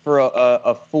sit for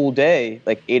a full day,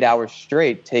 like 8 hours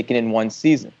straight, taken in one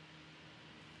season.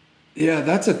 Yeah,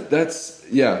 that's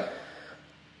yeah.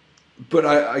 But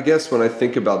I guess when I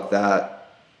think about that,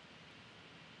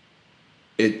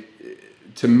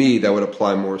 to me that would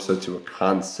apply more so to a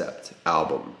concept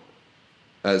album,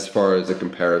 as far as a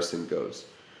comparison goes.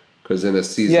 Because in a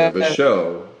season of a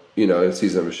show,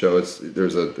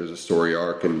 there's a story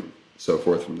arc and so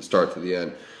forth from the start to the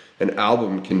end. An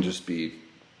album can just be,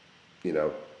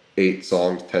 8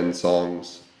 songs, 10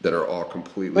 songs that are all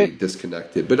completely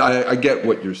disconnected. But I get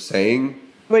what you're saying.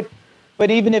 But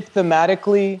even if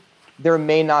thematically there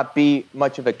may not be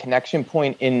much of a connection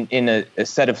point in a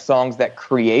set of songs that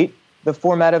create the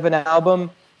format of an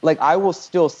album, like I will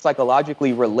still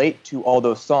psychologically relate to all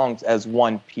those songs as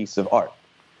one piece of art.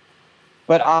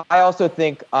 But I also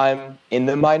think I'm in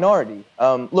the minority.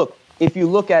 Look, if you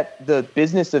look at the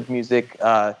business of music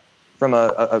from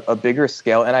a bigger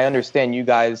scale, and I understand you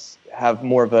guys have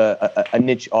more of a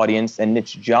niche audience and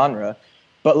niche genre,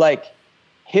 but like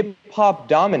hip hop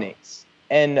dominates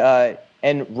and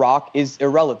rock is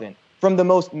irrelevant from the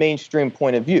most mainstream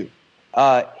point of view.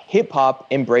 Hip hop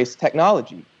embraced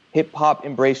technology. Hip hop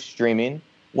embraced streaming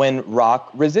when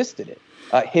rock resisted it.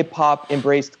 Hip hop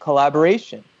embraced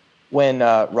collaboration when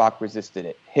rock resisted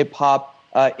it. Hip hop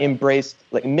embraced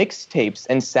like mixtapes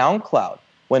and SoundCloud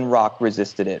when rock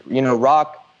resisted it. You know,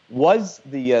 rock was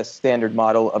the standard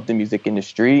model of the music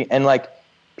industry, and like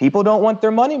people don't want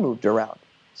their money moved around.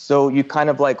 So you kind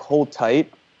of like hold tight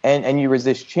and you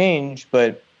resist change.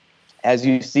 But as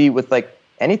you see with like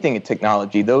anything in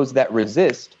technology, those that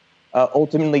resist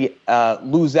ultimately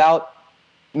lose out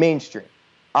mainstream.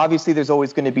 Obviously, there's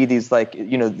always going to be these like,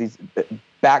 you know, these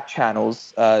back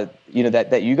channels, you know,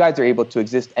 that you guys are able to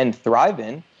exist and thrive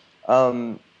in.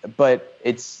 But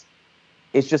it's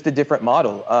just a different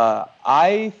model.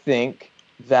 I think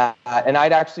that, and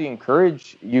I'd actually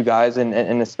encourage you guys,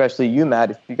 and especially you,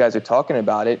 Matt, if you guys are talking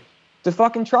about it, to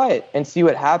fucking try it and see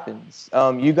what happens.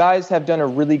 You guys have done a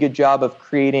really good job of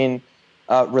creating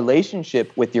a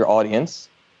relationship with your audience,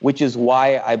 which is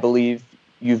why I believe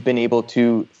you've been able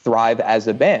to thrive as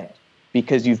a band,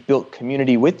 because you've built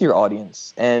community with your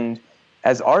audience. And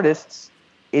as artists,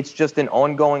 it's just an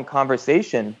ongoing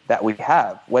conversation that we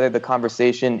have, whether the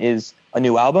conversation is a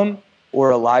new album or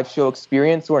a live show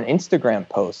experience or an Instagram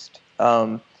post.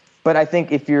 But I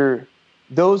think if you're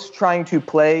those trying to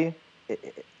play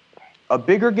a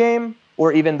bigger game,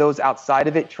 or even those outside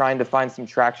of it trying to find some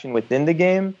traction within the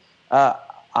game,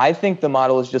 I think the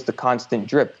model is just a constant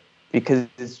drip, because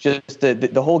it's just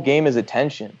the whole game is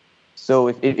attention. So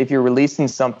if you're releasing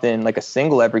something like a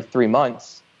single every 3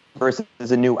 months versus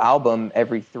a new album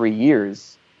every 3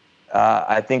 years,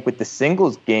 I think with the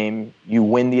singles game, you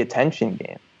win the attention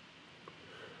game.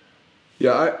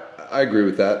 Yeah, I agree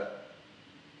with that.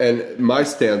 And my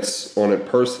stance on it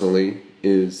personally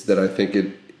is that I think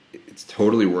it's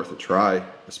totally worth a try,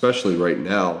 especially right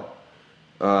now,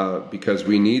 because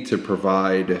we need to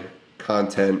provide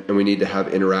content and we need to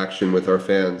have interaction with our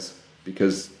fans,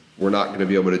 because we're not going to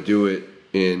be able to do it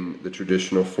in the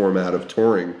traditional format of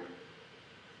touring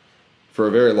for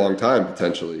a very long time,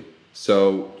 potentially.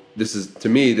 So this is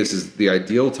the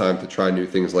ideal time to try new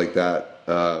things like that,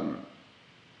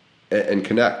 and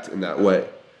connect in that way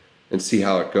and see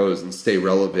how it goes and stay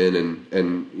relevant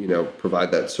and you know,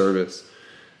 provide that service.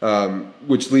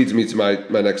 Which leads me to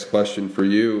my next question for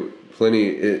you, Pliny,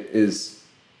 is,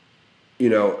 you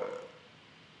know,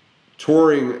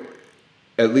 touring,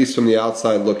 at least from the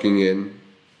outside looking in,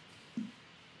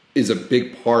 is a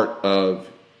big part of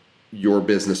your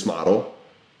business model,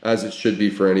 as it should be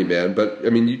for any band. But I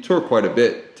mean, you tour quite a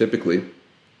bit typically.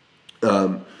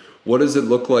 What does it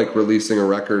look like releasing a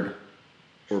record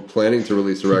or planning to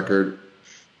release a record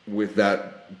with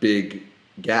that big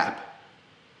gap?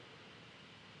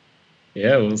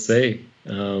 Yeah, we'll see.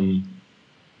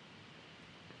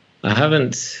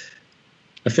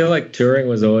 I feel like touring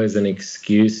was always an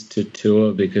excuse to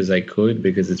tour because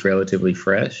it's relatively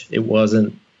fresh. It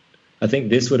wasn't, I think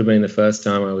this would have been the first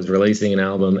time I was releasing an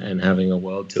album and having a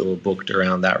world tour booked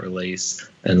around that release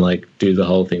and like do the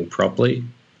whole thing properly,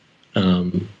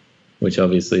 which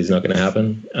obviously is not going to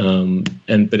happen.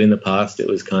 But in the past, it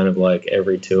was kind of like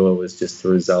every tour was just the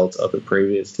result of a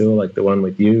previous tour. Like the one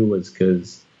with you was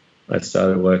because I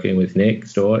started working with Nick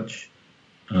Storch.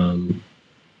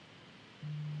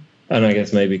 And I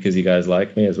guess maybe because you guys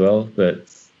like me as well, but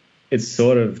it's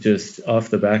sort of just off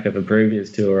the back of a previous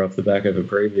tour.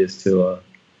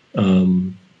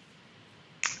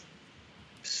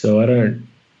 So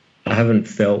I haven't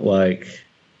felt like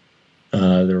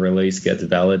the release gets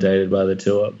validated by the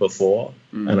tour before.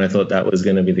 And I thought that was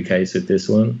going to be the case with this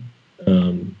one.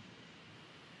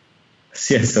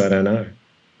 So I don't know.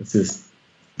 It's just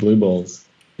blue balls.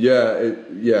 Yeah,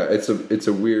 it's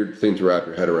a weird thing to wrap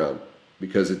your head around,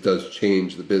 because it does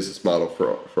change the business model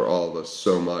for all of us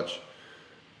so much.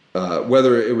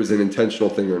 Whether it was an intentional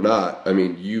thing or not, I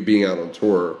mean, you being out on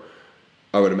tour,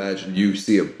 I would imagine you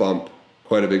see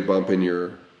quite a big bump in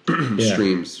your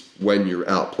streams when you're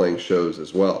out playing shows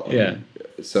as well. Yeah.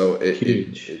 So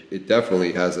it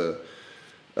definitely has a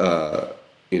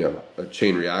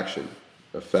chain reaction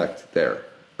effect there.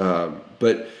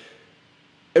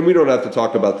 And we don't have to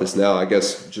talk about this now. I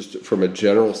guess just from a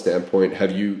general standpoint,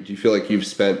 do you feel like you've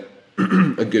spent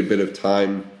a good bit of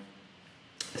time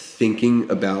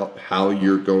thinking about how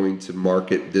you're going to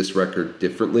market this record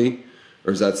differently?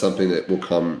 Or is that something that will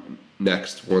come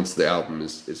next once the album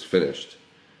is finished?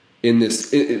 in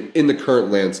this in the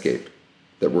current landscape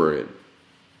that we're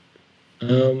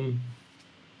in?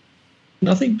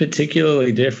 Nothing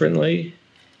particularly differently.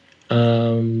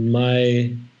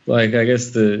 I guess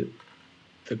the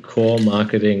core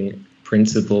marketing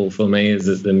principle for me is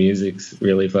that the music's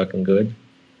really fucking good,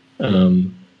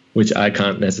 which I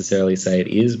can't necessarily say it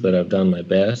is, but I've done my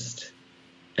best.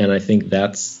 And I think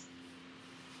that's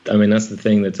the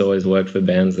thing that's always worked for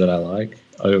bands that I like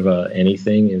over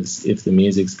anything, is if the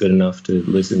music's good enough to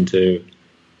listen to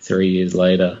 3 years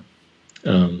later,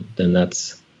 then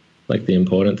that's like the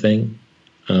important thing.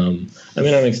 I'm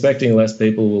expecting less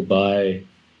people will buy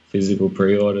physical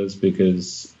pre-orders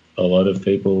because a lot of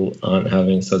people aren't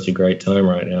having such a great time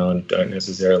right now and don't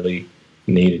necessarily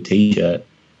need a t-shirt.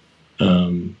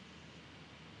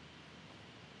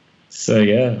 So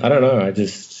yeah, I don't know. I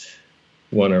just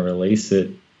want to release it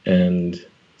and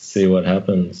see what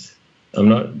happens.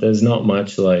 There's not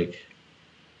much I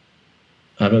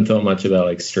haven't thought much about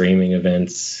like streaming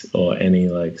events or any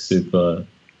like super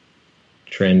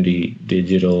trendy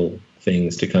digital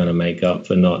things to kind of make up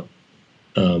for not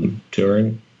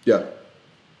touring. Yeah.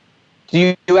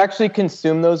 Do you actually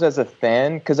consume those as a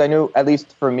fan? Because I know, at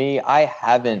least for me, I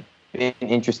haven't been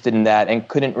interested in that and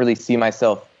couldn't really see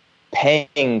myself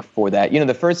paying for that.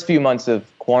 The first few months of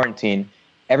quarantine,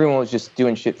 everyone was just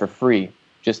doing shit for free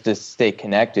just to stay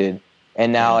connected.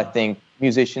 And now I think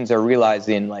musicians are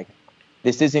realizing like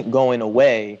this isn't going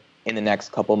away in the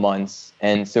next couple months,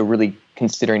 and so really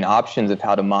considering options of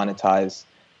how to monetize,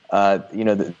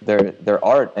 their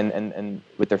art and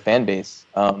with their fan base.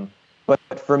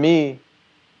 But for me,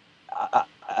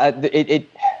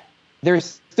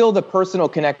 there's still the personal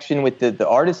connection with the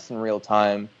artists in real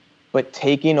time, but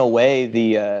taking away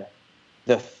the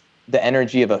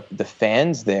energy of the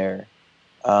fans there,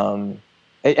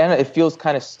 it feels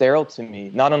kind of sterile to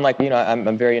me. Not unlike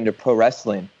I'm very into pro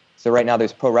wrestling, so right now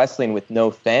there's pro wrestling with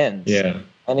no fans. Yeah,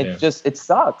 and it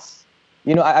sucks.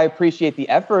 I appreciate the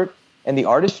effort and the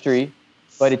artistry,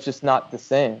 but it's just not the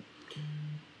same.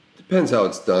 Depends how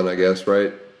it's done, I guess,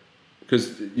 right?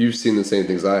 Because you've seen the same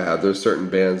things I have. There's certain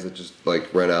bands that just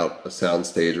like rent out a sound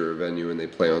stage or a venue and they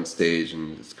play on stage,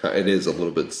 and it is a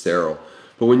little bit sterile.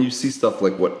 But when you see stuff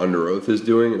like what Under Oath is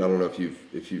doing, and I don't know if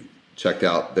you've checked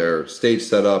out their stage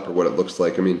setup or what it looks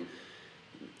like. I mean,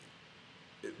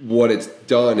 what it's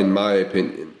done, in my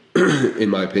opinion,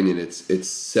 it's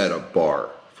set a bar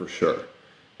for sure.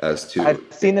 As to I've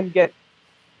seen them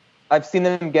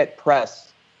get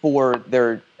press for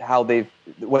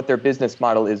what their business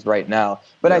model is right now.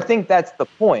 But I think that's the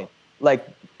point. Like,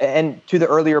 and to the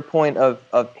earlier point of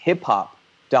hip hop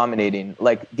dominating,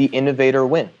 like the innovator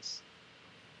wins.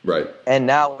 Right. And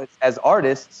now as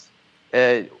artists,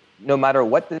 no matter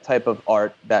what the type of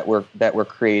art that we're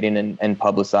creating and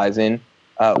publicizing,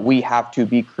 we have to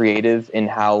be creative in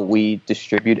how we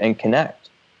distribute and connect.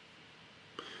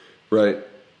 Right.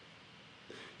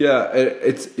 Yeah,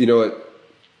 it's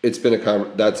it's been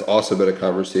that's also been a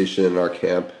conversation in our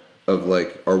camp of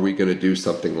like, are we going to do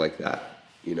something like that?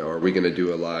 Are we going to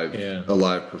do a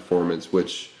live performance,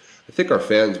 which I think our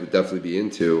fans would definitely be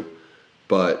into,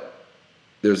 but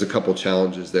there's a couple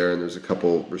challenges there and there's a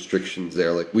couple restrictions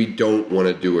there. Like, we don't want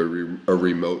to do a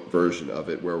remote version of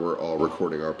it where we're all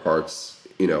recording our parts,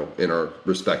 in our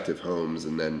respective homes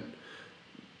and then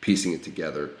piecing it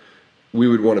together. We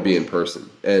would want to be in person.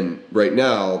 And right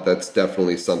now, that's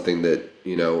definitely something that,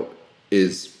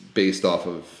 is based off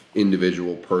of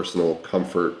individual personal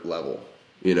comfort level,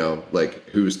 like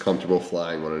who's comfortable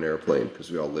flying on an airplane, because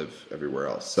we all live everywhere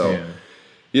else. So,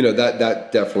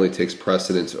 that definitely takes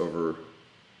precedence over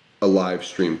a live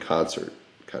stream concert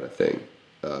kind of thing.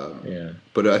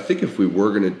 But I think if we were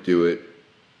going to do it,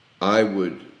 I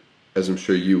would, as I'm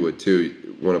sure you would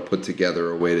too, want to put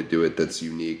together a way to do it that's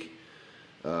unique.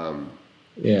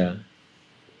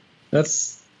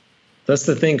 That's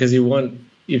the thing, because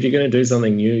if you're going to do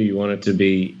something new, you want it to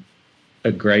be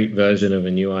a great version of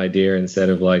a new idea instead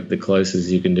of like the closest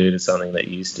you can do to something that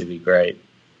used to be great,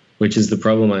 which is the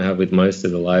problem I have with most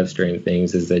of the live stream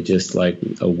things, is they're just like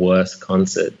a worse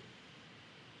concert.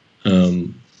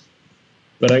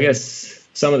 But I guess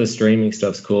some of the streaming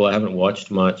stuff's cool. I haven't watched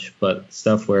much, but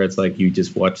stuff where it's like you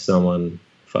just watch someone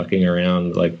fucking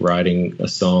around, like writing a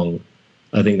song,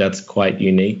 I think that's quite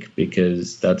unique,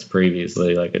 because that's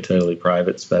previously like a totally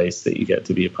private space that you get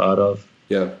to be a part of.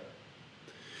 Yeah.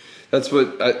 That's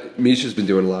what Misha's been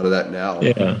doing a lot of that now.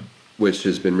 Yeah. Which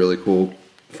has been really cool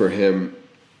for him.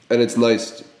 And it's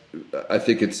nice. I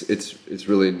think it's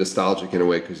really nostalgic in a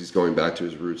way, because he's going back to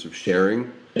his roots of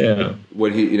sharing. Yeah.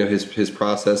 What he, his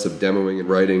process of demoing and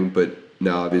writing, but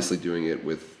now obviously doing it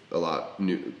with a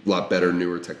lot better,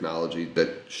 newer technology that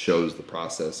shows the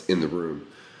process in the room.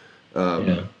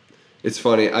 It's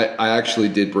funny. I actually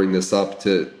did bring this up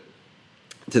to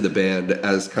the band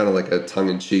as kind of like a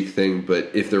tongue-in-cheek thing, but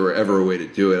if there were ever a way to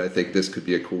do it, I think this could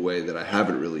be a cool way that I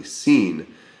haven't really seen.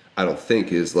 I don't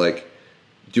think is like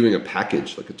doing a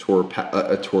package, like a tour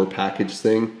package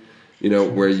thing,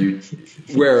 where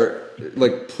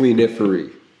like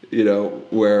Plenifery,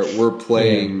 where we're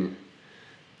playing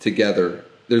together.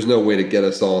 There's no way to get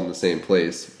us all in the same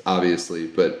place, obviously,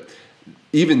 but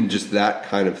even just that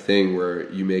kind of thing where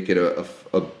you make it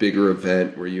a bigger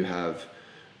event where you have,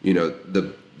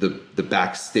 the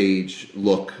backstage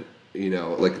look,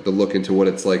 like the look into what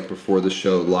it's like before the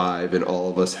show live and all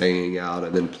of us hanging out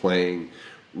and then playing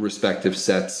respective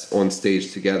sets on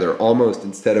stage together, almost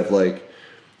instead of like,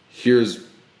 here's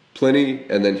Pliny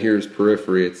and then here's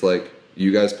Periphery. It's like,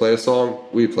 you guys play a song,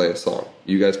 we play a song.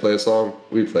 You guys play a song,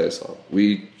 we play a song.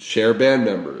 We share band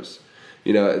members.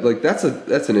 Like that's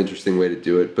an interesting way to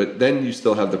do it. But then you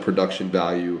still have the production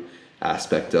value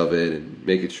aspect of it and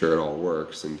making sure it all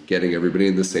works and getting everybody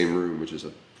in the same room, which is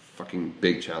a fucking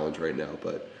big challenge right now.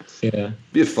 But yeah,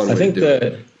 be a fun way to do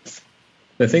it.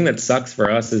 The thing that sucks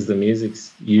for us is the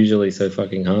music's usually so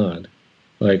fucking hard.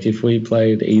 Like if we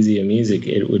played easier music,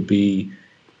 it would be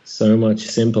so much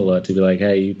simpler to be like,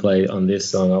 hey, you play on this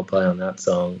song, I'll play on that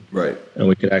song. Right. And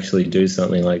we could actually do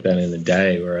something like that in a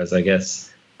day. Whereas I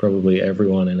guess probably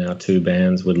everyone in our two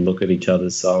bands would look at each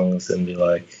other's songs and be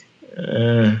like,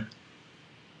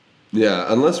 Yeah,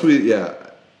 unless we'd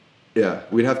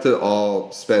have to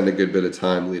all spend a good bit of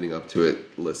time leading up to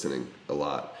it, listening a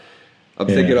lot. I'm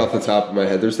thinking off the top of my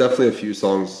head, there's definitely a few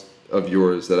songs of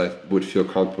yours that I would feel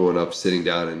comfortable enough sitting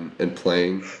down and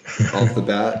playing off the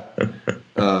bat.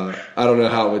 I don't know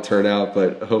how it would turn out,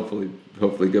 but hopefully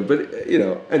good. But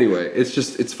anyway,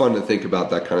 it's fun to think about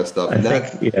that kind of stuff. And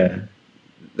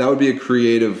that would be a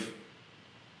creative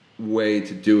way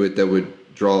to do it that would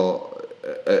draw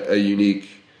a unique.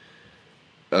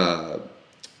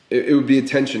 It would be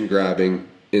attention grabbing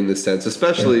in the sense,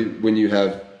 especially when you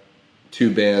have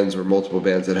two bands or multiple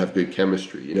bands that have good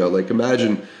chemistry. Like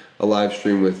imagine a live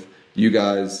stream with you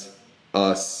guys,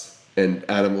 us, and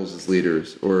Animals as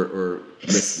leaders, or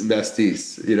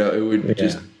Mestis. It would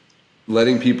just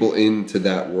letting people into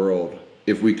that world.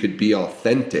 If we could be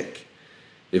authentic,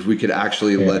 if we could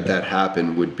actually let that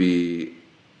happen, would be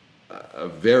a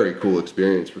very cool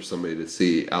experience for somebody to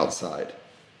see outside.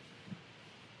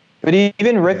 But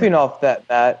even riffing off that,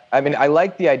 Matt, I mean, I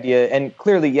like the idea, and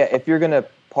clearly, if you're going to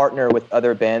partner with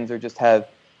other bands or just have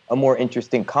a more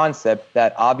interesting concept,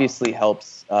 that obviously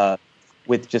helps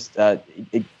with just,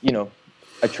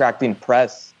 attracting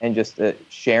press and just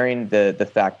sharing the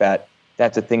fact that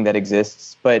that's a thing that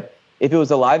exists. But if it was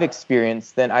a live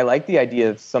experience, then I like the idea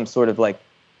of some sort of like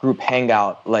group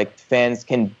hangout, like fans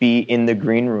can be in the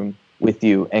green room with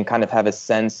you and kind of have a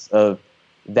sense of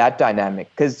that dynamic.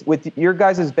 Because with your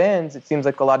guys' bands, it seems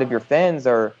like a lot of your fans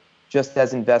are just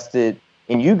as invested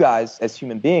in you guys as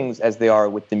human beings as they are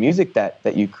with the music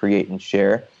that you create and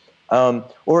share.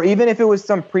 Or even if it was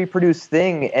some pre-produced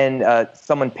thing and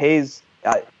someone pays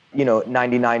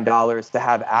 $99 to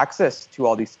have access to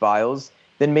all these files,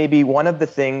 then maybe one of the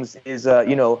things is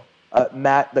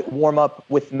Matt, like warm up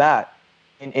with Matt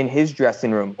in his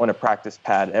dressing room on a practice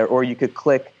pad, or you could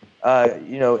click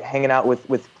hanging out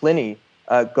with Pliny,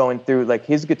 going through like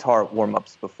his guitar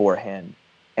warm-ups beforehand.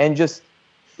 And just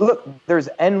look, there's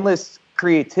endless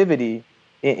creativity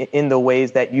in the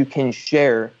ways that you can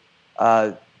share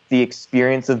the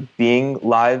experience of being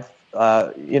live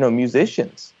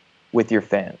musicians with your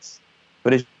fans.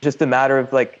 But it's just a matter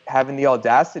of like having the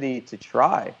audacity to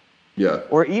try. Yeah.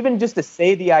 Or even just to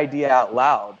say the idea out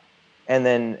loud and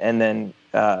then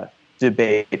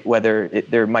debate whether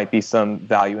there might be some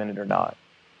value in it or not.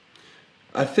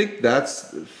 I think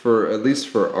that's at least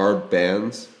for our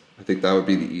bands, I think that would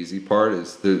be the easy part. I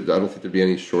don't think there'd be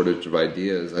any shortage of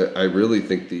ideas. I really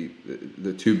think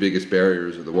the two biggest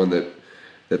barriers are the one that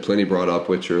Pliny brought up,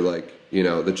 which are like,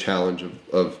 the challenge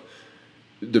of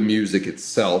the music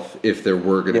itself, if there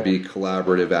were going to be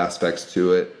collaborative aspects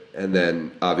to it, and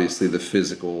then obviously the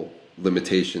physical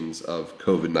limitations of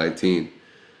COVID-19.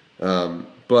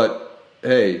 But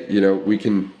hey, we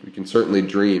can certainly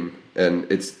dream. And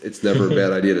it's never a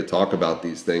bad idea to talk about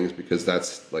these things, because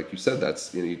that's, like you said,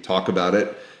 that's, you talk about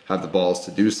it, have the balls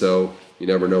to do so. You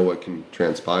never know what can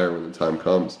transpire when the time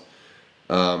comes.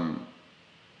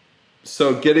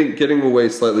 So getting away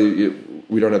slightly,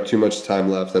 we don't have too much time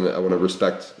left, and I want to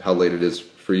respect how late it is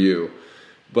for you.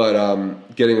 But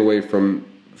getting away from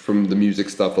the music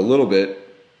stuff a little bit,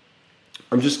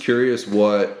 I'm just curious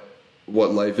what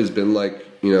what life has been like,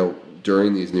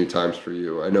 during these new times for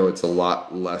you. I know it's a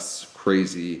lot less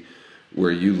crazy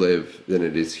where you live than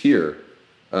it is here.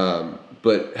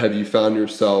 But have you found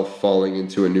yourself falling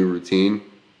into a new routine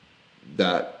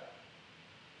that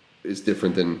is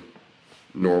different than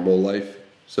normal life,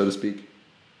 so to speak?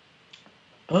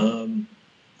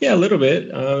 Yeah, a little bit.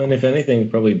 And if anything,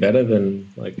 probably better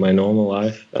than like my normal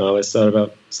life. I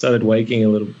started waking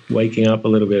up a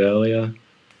little bit earlier.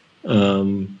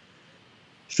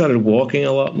 Started walking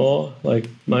a lot more. Like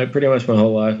pretty much my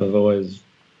whole life, I've always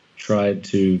tried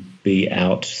to be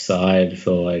outside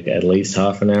for like at least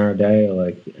half an hour a day or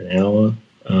like an hour.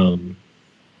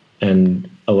 And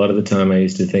a lot of the time I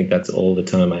used to think that's all the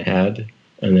time I had.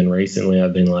 And then recently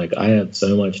I've been like, I have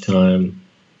so much time.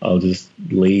 I'll just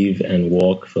leave and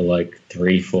walk for like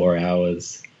 3-4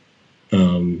 hours,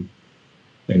 and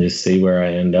just see where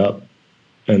I end up.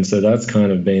 And so that's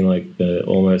kind of been like the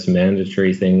almost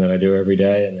mandatory thing that I do every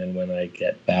day. And then when I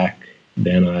get back,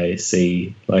 then I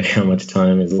see like how much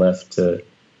time is left to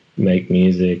make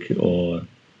music or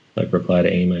like reply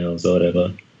to emails or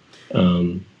whatever.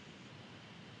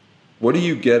 What do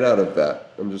you get out of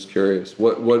that? I'm just curious.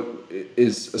 What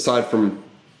is, aside from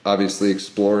obviously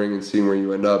exploring and seeing where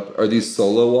you end up, are these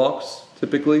solo walks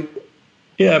typically?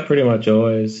 Yeah, pretty much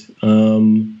always.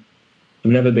 I've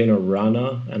never been a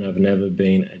runner and I've never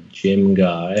been a gym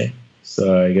guy.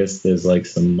 So I guess there's like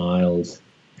some mild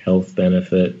health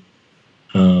benefit.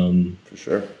 For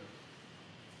sure.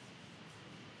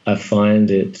 I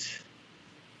find it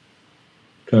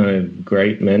kind of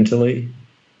great mentally.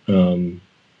 I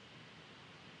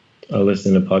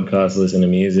listen to podcasts, listen to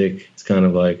music. It's kind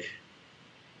of like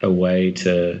a way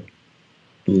to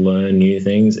learn new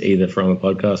things, either from a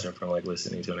podcast or from like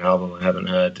listening to an album I haven't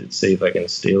heard, to see if I can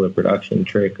steal a production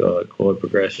trick or a chord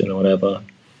progression or whatever.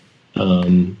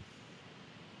 And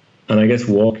I guess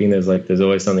walking, there's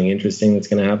always something interesting that's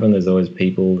going to happen. There's always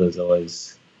people. There's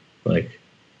always like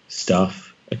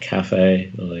stuff, a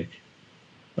cafe or like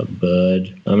a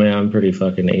bird. I mean, I'm pretty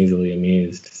fucking easily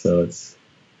amused. So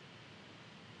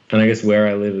and I guess where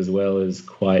I live as well is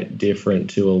quite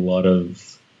different to a lot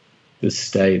of the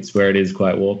States where it is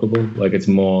quite walkable. Like it's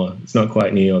not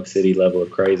quite New York City level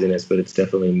of craziness, but it's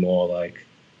definitely more like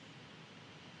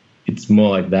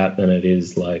that than it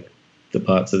is like the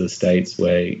parts of the States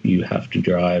where you have to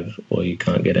drive or you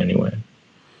can't get anywhere.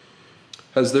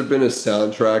 Has there been a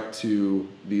soundtrack to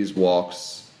these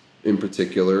walks in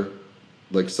particular?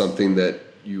 Like something that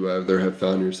you either have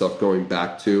found yourself going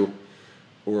back to,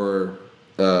 or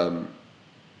a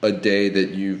day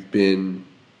that you've been,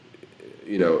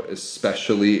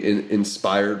 especially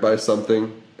inspired by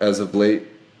something as of late?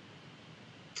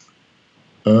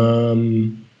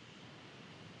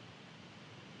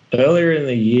 Earlier in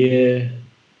the year,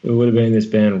 it would have been this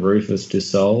band Rufus Du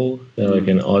Sol. They're like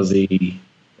an Aussie.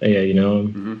 Yeah, you know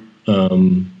them.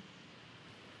 Mm-hmm.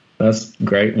 That's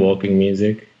great walking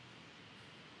music.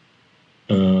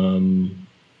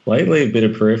 Lately, a bit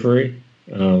of Periphery.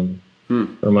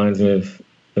 Reminds me of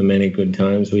the many good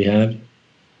times we had.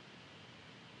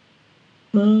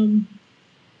 Nothing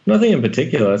in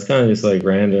particular. It's kind of just like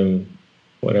random,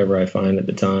 whatever I find at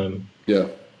the time. Yeah.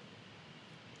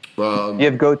 You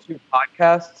have go-to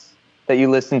podcasts that you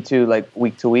listen to like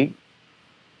week to week?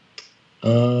 A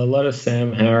lot of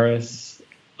Sam Harris.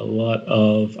 A lot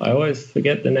of, I always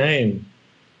forget the name.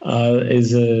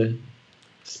 Is a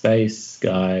space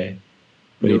guy,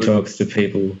 but he talks to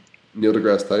people. Neil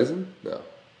deGrasse Tyson? No.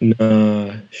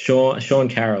 No, Sean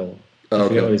Carroll. I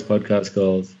forget what his podcast's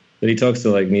called. But he talks to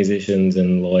like musicians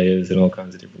and lawyers and all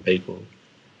kinds of different people.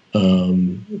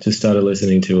 Just started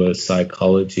listening to a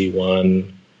psychology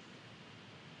one.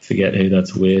 Forget who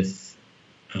that's with.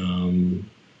 I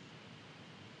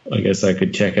guess I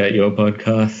could check out your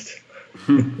podcast.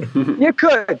 You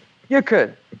could.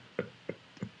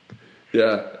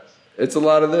 Yeah, it's a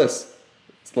lot of this.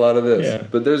 Yeah.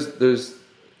 But there's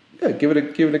give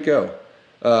it a go.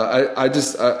 I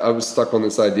was stuck on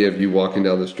this idea of you walking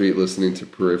down the street listening to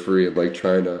Periphery and like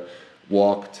trying to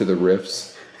walk to the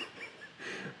riffs,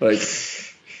 like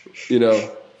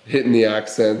hitting the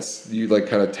accents. You like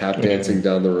kind of tap dancing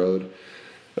down the road.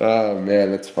 Oh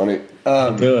man, that's funny.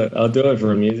 I'll do it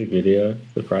for a music video.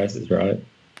 If the price is right.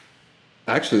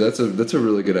 Actually, that's a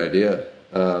really good idea.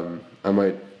 I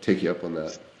might take you up on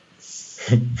that.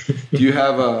 Do you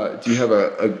have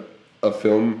a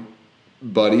film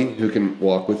buddy who can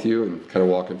walk with you and kind of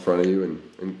walk in front of you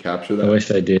and capture that? I wish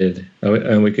I did.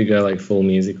 And we could go like full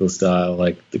musical style,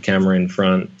 like the camera in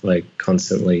front, like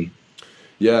constantly.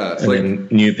 Yeah. And then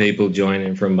new people join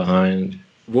in from behind.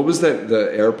 What was that?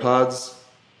 The AirPods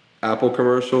Apple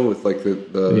commercial with like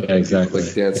the Yeah, exactly.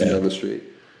 like dancing Yeah. down the street.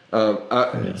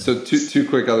 So two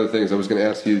quick other things. I was going to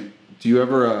ask you: do you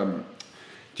ever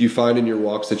do you find in your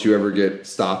walks that you ever get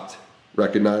stopped,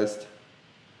 recognized?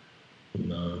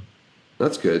 No.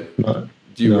 That's good. No.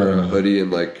 Do you No, wear a no. hoodie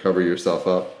and like cover yourself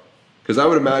up? Because I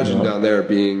would imagine No. down there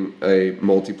being a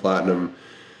multi-platinum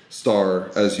star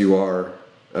as you are,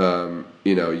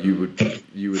 you know, you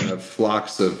would have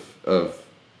flocks of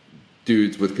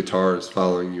dudes with guitars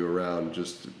following you around,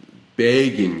 just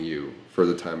begging you for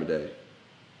the time of day.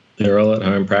 They're all at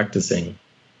home practicing.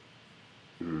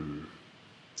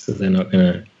 So they're not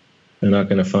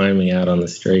gonna find me out on the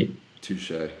street.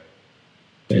 Touche.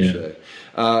 Yeah.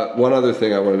 One other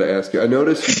thing I wanted to ask you. I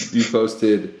noticed you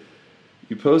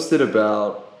posted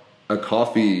about a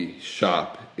coffee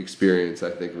shop experience, I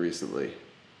think, recently.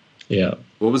 Yeah.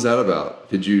 What was that about?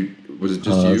 Was it just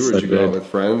Oh, you, or so did you go out good. with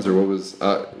friends, or what was,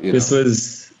 you know?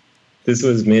 This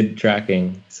was mid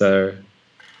tracking. So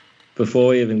before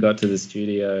we even got to the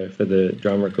studio for the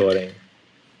drum recording,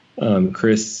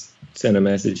 Chris sent a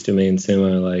message to me and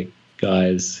Simo like,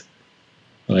 guys,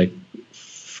 like,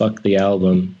 fuck the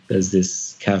album. There's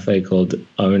this cafe called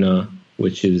Owner,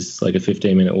 which is like a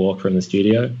 15-minute walk from the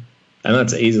studio, and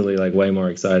that's easily like way more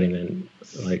exciting than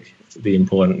like the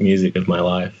important music of my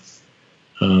life.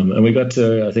 And we got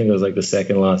to, I think it was like the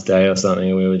second last day or something,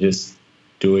 and we were just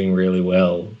doing really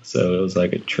well, so it was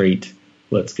like a treat.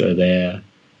 Let's go there.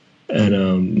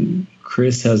 And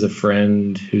Chris has a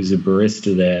friend who's a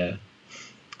barista there,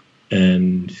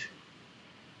 and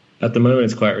at the moment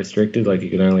it's quite restricted, like you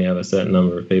can only have a certain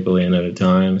number of people in at a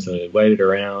time. So I waited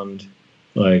around,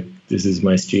 like, this is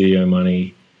my studio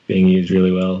money being used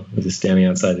really well. I was just standing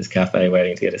outside this cafe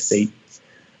waiting to get a seat.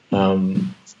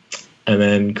 And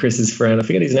then Chris's friend, I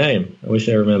forget his name, I wish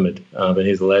I remembered, but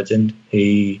he's a legend.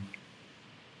 He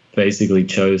basically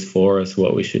chose for us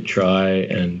what we should try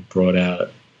and brought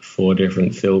out 4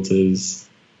 different filters.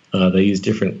 They use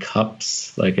different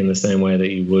cups, like in the same way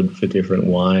that you would for different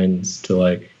wines, to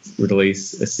like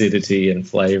release acidity and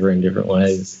flavor in different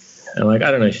ways. And like,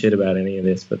 I don't know shit about any of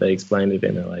this, but they explained it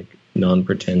in a like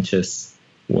non-pretentious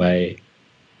way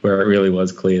where it really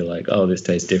was clear, like, oh, this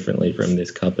tastes differently from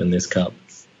this cup and this cup.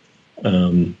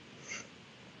 And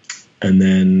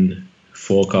then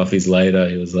 4 coffees later,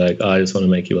 he was like, oh, I just want to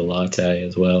make you a latte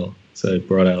as well. So he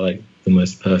brought out like the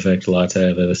most perfect latte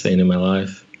I've ever seen in my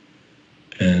life.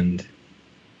 And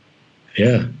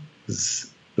yeah, it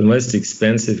was the most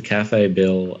expensive cafe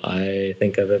bill I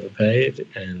think I've ever paid,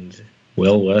 and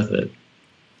well worth it.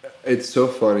 It's so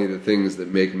funny, the things that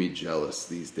make me jealous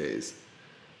these days,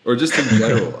 or just in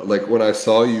general. Like when I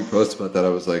saw you post about that, I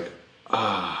was like,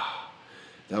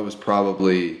 that was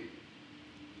probably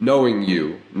knowing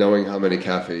how many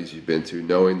cafes you've been to,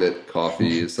 knowing that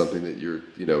coffee is something that you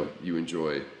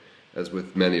enjoy, as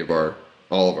with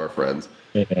all of our friends.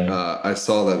 Yeah. I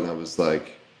saw that and I was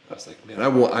like, man,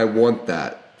 I want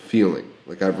that feeling.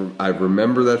 Like I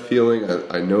remember that feeling.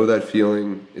 I know that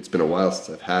feeling. It's been a while since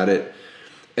I've had it,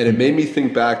 and it made me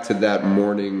think back to that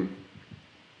morning.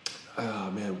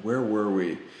 Oh man, where were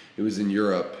we? It was in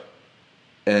Europe,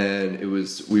 and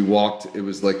we walked. It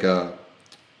was like a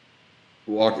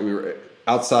walk. We were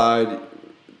outside.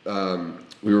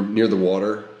 We were near the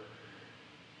water.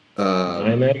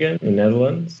 Nijmegen, the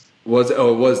Netherlands. It was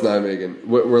Nijmegen.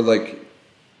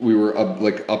 We were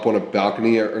up on a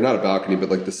balcony, or not a balcony, but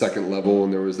like the second level,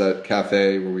 and there was that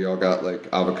cafe where we all got like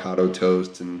avocado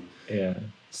toast and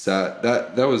sat.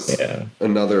 That was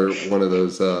another one of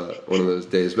those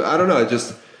days. But I don't know.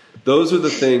 Those are the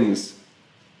things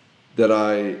that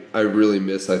I really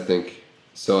miss, I think.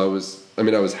 So I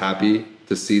was happy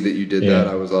to see that you did that.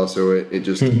 I was also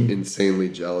just insanely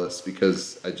jealous,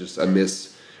 because I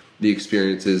miss the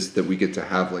experiences that we get to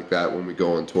have like that when we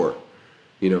go on tour.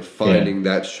 You know, finding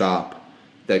that shop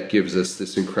that gives us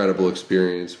this incredible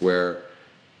experience where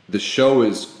the show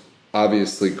is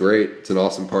obviously great. It's an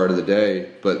awesome part of the day,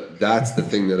 but that's the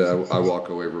thing that I walk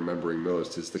away remembering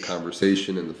most, is the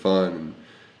conversation and the fun and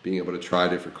being able to try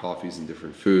different coffees and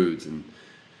different foods, and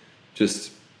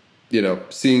just,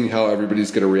 seeing how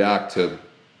everybody's going to react to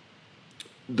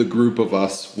the group of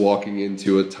us walking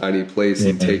into a tiny place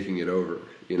and taking it over.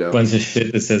 Bunch of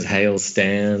shit that says "Hail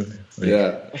Stan."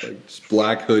 Like just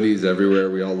black hoodies everywhere.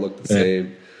 We all look the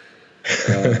same.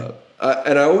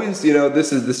 And I always,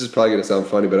 this is probably going to sound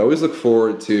funny, but I always look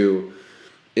forward to,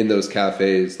 in those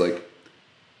cafes, like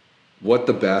what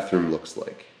the bathroom looks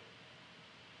like.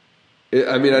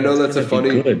 I know that's a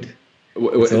funny. Good.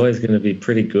 It's always going to be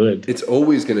pretty good. It's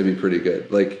always going to be pretty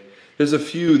good. Like there's a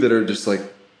few that are just like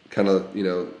kind of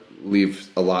leave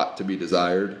a lot to be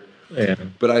desired. Yeah.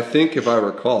 But I think if I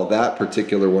recall, that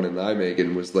particular one in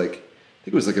Nijmegen was like, I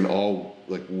think it was like an all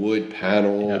like wood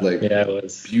panel, it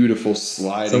was beautiful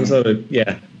sliding some sort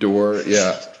of door.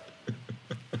 Yeah.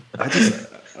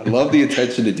 I love the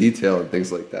attention to detail and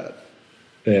things like that.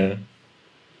 Yeah.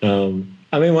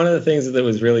 I mean, one of the things that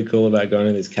was really cool about going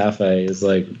to this cafe is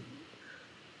like,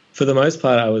 for the most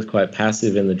part, I was quite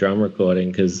passive in the drum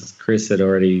recording because Chris had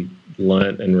already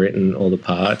learnt and written all the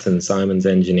parts and Simon's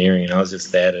engineering, and I was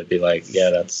just there to be like, yeah,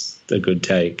 that's a good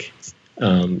take.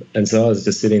 And so I was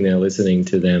just sitting there listening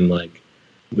to them like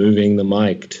moving the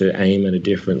mic to aim at a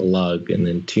different lug and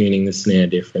then tuning the snare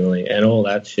differently and all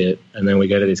that shit. And then we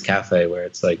go to this cafe where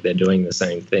it's like they're doing the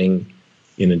same thing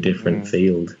in a different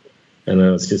field. And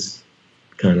I was just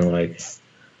kind of like,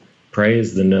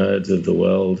 praise the nerds of the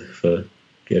world for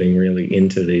getting really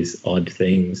into these odd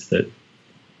things that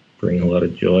bring a lot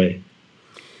of joy.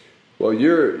 Well,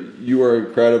 you are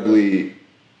incredibly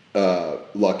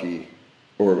lucky,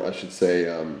 or I should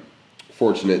say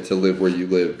fortunate to live where you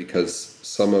live, because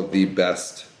some of the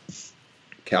best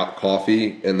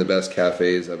coffee and the best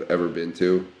cafes I've ever been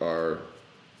to are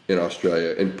in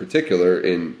Australia, in particular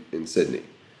in Sydney.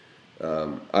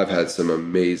 I've had some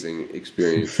amazing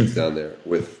experiences down there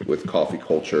with coffee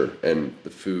culture and the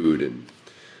food, and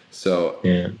so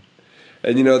and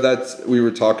we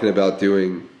were talking about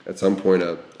doing at some point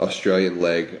a Australian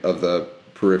leg of the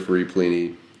Periphery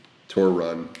Plini tour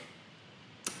run.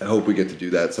 I hope we get to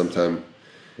do that sometime.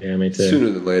 Yeah, me too.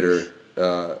 Sooner than later,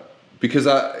 because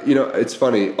it's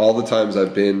funny. All the times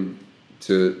I've been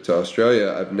to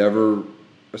Australia, I've never,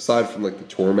 aside from like the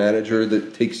tour manager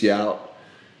that takes you out,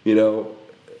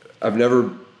 I've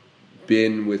never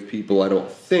been with people, I don't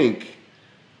think,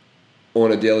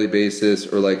 on a daily basis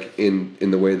or like in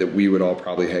the way that we would all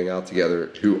probably hang out together,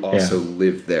 who also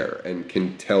live there and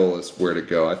can tell us where to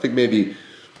go. I think maybe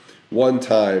one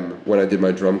time when I did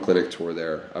my drum clinic tour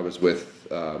there, I was with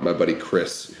my buddy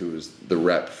Chris, who was the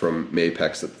rep from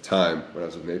Mapex at the time when I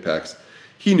was with Mapex.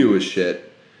 He knew his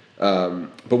shit,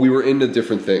 but we were into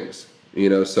different things,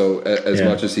 so as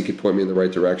much as he could point me in the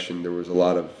right direction, there was a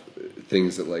lot of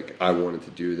things that like I wanted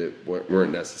to do that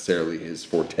weren't necessarily his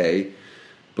forte.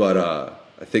 But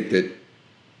I think that,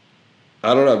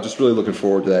 I don't know, I'm just really looking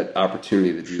forward to that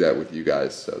opportunity to do that with you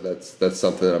guys. So that's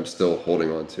something that I'm still holding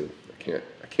on to.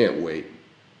 I can't wait.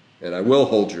 And I will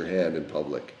hold your hand in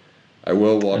public. I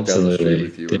will walk down the street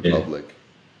with you in public.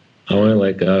 I won't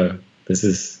let go.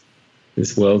 This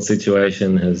world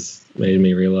situation has made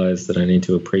me realize that I need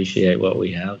to appreciate what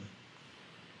we have.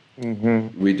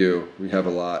 Mm-hmm. We do. We have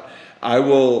a lot. I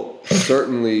will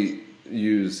certainly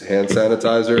use hand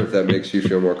sanitizer if that makes you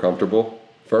feel more comfortable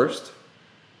first.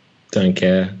 Don't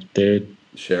care, dude.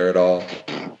 Share it all.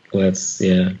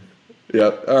 Yep.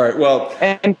 All right. Well,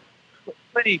 and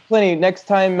plenty. Next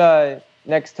time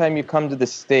you come to the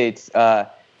States,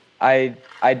 I'd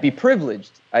be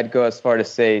privileged. I'd go as far to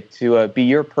say to be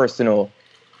your personal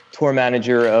tour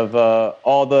manager of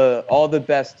all the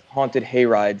best haunted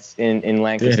hayrides in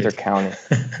Lancaster County.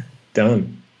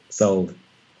 Done. Sold.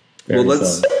 Very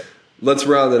well, let's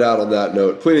round it out on that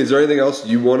note. Plini, is there anything else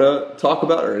you want to talk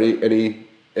about, or any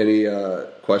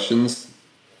questions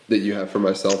that you have for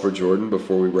myself or Jordan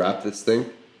before we wrap this thing?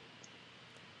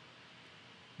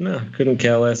 No, couldn't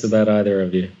care less about either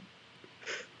of you.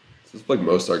 This is like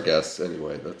most our guests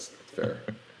anyway. That's fair.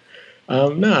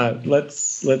 No,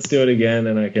 let's do it again,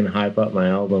 and I can hype up my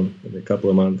album in a couple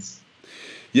of months.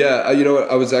 Yeah, you know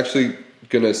what? I was actually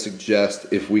going to suggest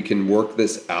if we can work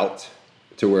this out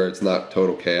to where it's not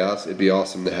total chaos, it'd be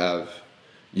awesome to have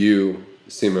you,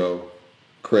 Simo,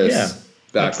 Chris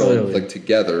back on like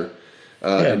together,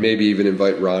 and maybe even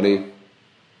invite Ronnie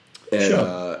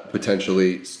and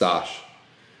potentially Stash.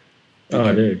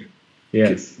 Oh, dude.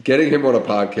 Yes. Getting him on a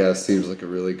podcast seems like a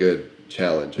really good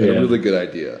challenge and a really good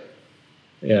idea.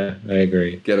 Yeah, I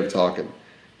agree. Get him talking.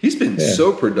 He's been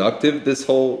so productive this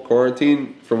whole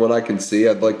quarantine from what I can see.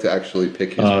 I'd like to actually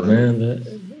pick his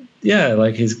brain.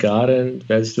 Like his garden,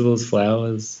 vegetables,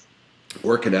 flowers.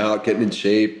 Working out, getting in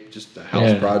shape, just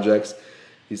house projects.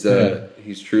 He's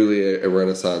truly a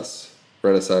renaissance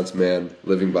man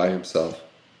living by himself.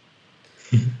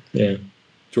 Yeah.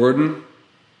 Jordan?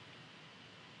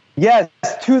 Yes,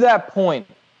 to that point.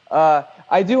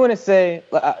 I do want to say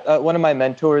one of my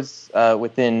mentors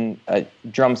within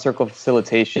drum circle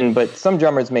facilitation, but some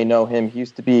drummers may know him. He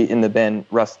used to be in the band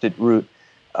Rusted Root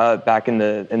back in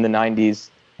the 90s.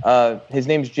 His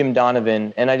name's Jim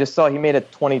Donovan, and I just saw he made a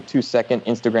 22-second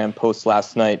Instagram post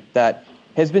last night that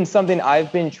has been something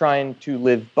I've been trying to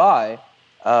live by,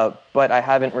 but I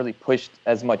haven't really pushed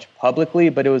as much publicly,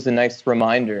 but it was a nice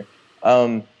reminder.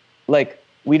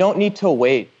 We don't need to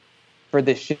wait for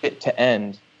this shit to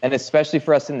end. And especially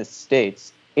for us in the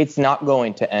States, it's not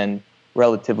going to end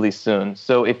relatively soon.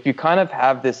 So if you kind of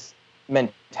have this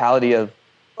mentality of,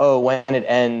 oh, when it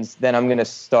ends, then I'm going to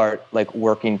start like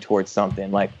working towards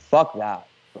something, like fuck that.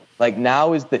 Like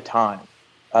now is the time.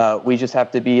 We just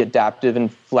have to be adaptive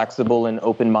and flexible and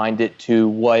open-minded to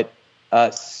what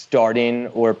starting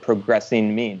or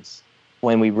progressing means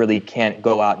when we really can't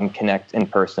go out and connect in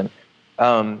person.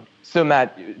 So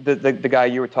Matt, the guy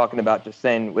you were talking about, just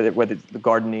saying whether it's the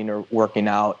gardening or working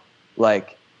out,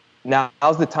 like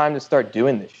now's the time to start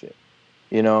doing this shit,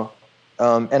 you know?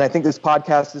 And I think this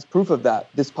podcast is proof of that.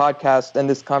 This podcast and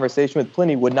this conversation with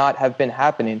Pliny would not have been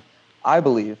happening, I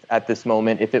believe, at this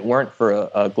moment if it weren't for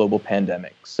a global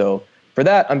pandemic. So for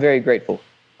that, I'm very grateful,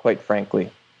 quite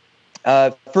frankly.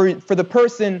 For the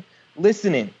person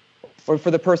listening or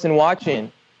for the person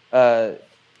watching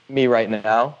me right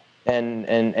now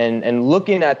and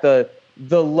looking at the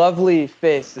lovely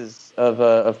faces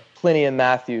of Pliny and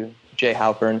Matthew J.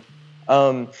 Halpern,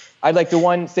 I'd like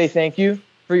to say thank you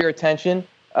for your attention.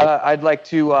 I'd like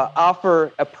to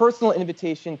offer a personal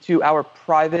invitation to our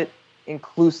private,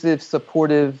 inclusive,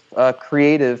 supportive,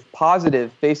 creative,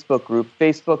 positive Facebook group,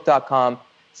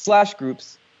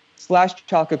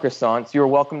 facebook.com/groups/chocolate croissants. You're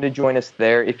welcome to join us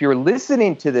there. If you're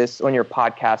listening to this on your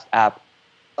podcast app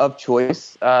of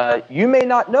choice, you may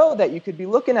not know that you could be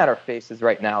looking at our faces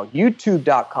right now.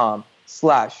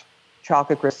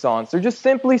 youtube.com/chocolate croissants, or just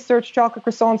simply search Chocolate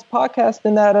Croissants Podcast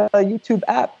in that YouTube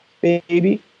app,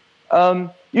 baby.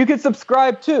 You can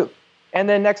subscribe too. And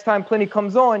then next time Pliny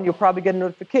comes on, you'll probably get a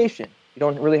notification. You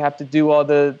don't really have to do all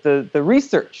the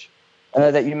research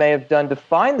that you may have done to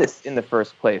find this in the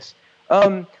first place.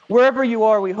 Wherever you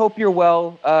are, we hope you're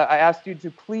well. I asked you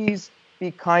to please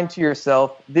be kind to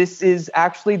yourself. This is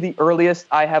actually the earliest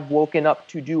I have woken up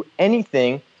to do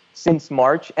anything since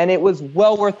March, and it was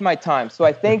well worth my time. So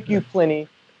I thank you, Pliny.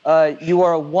 You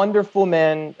are a wonderful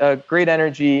man, great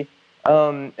energy,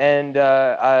 and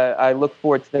I look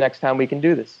forward to the next time we can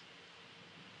do this.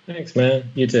 Thanks, man.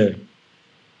 You too.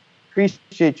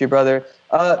 Appreciate you, brother.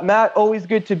 Matt, always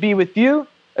good to be with you,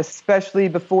 especially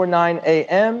before 9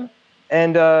 a.m.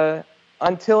 And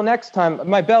until next time,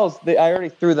 my bells, I already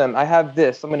threw them. I have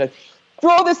this. I'm going to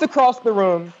throw this across the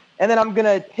room, and then I'm going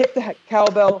to hit the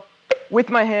cowbell with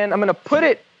my hand. I'm going to put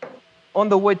it on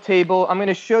the wood table. I'm going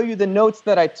to show you the notes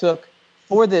that I took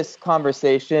for this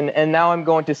conversation, and now I'm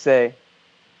going to say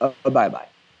bye-bye.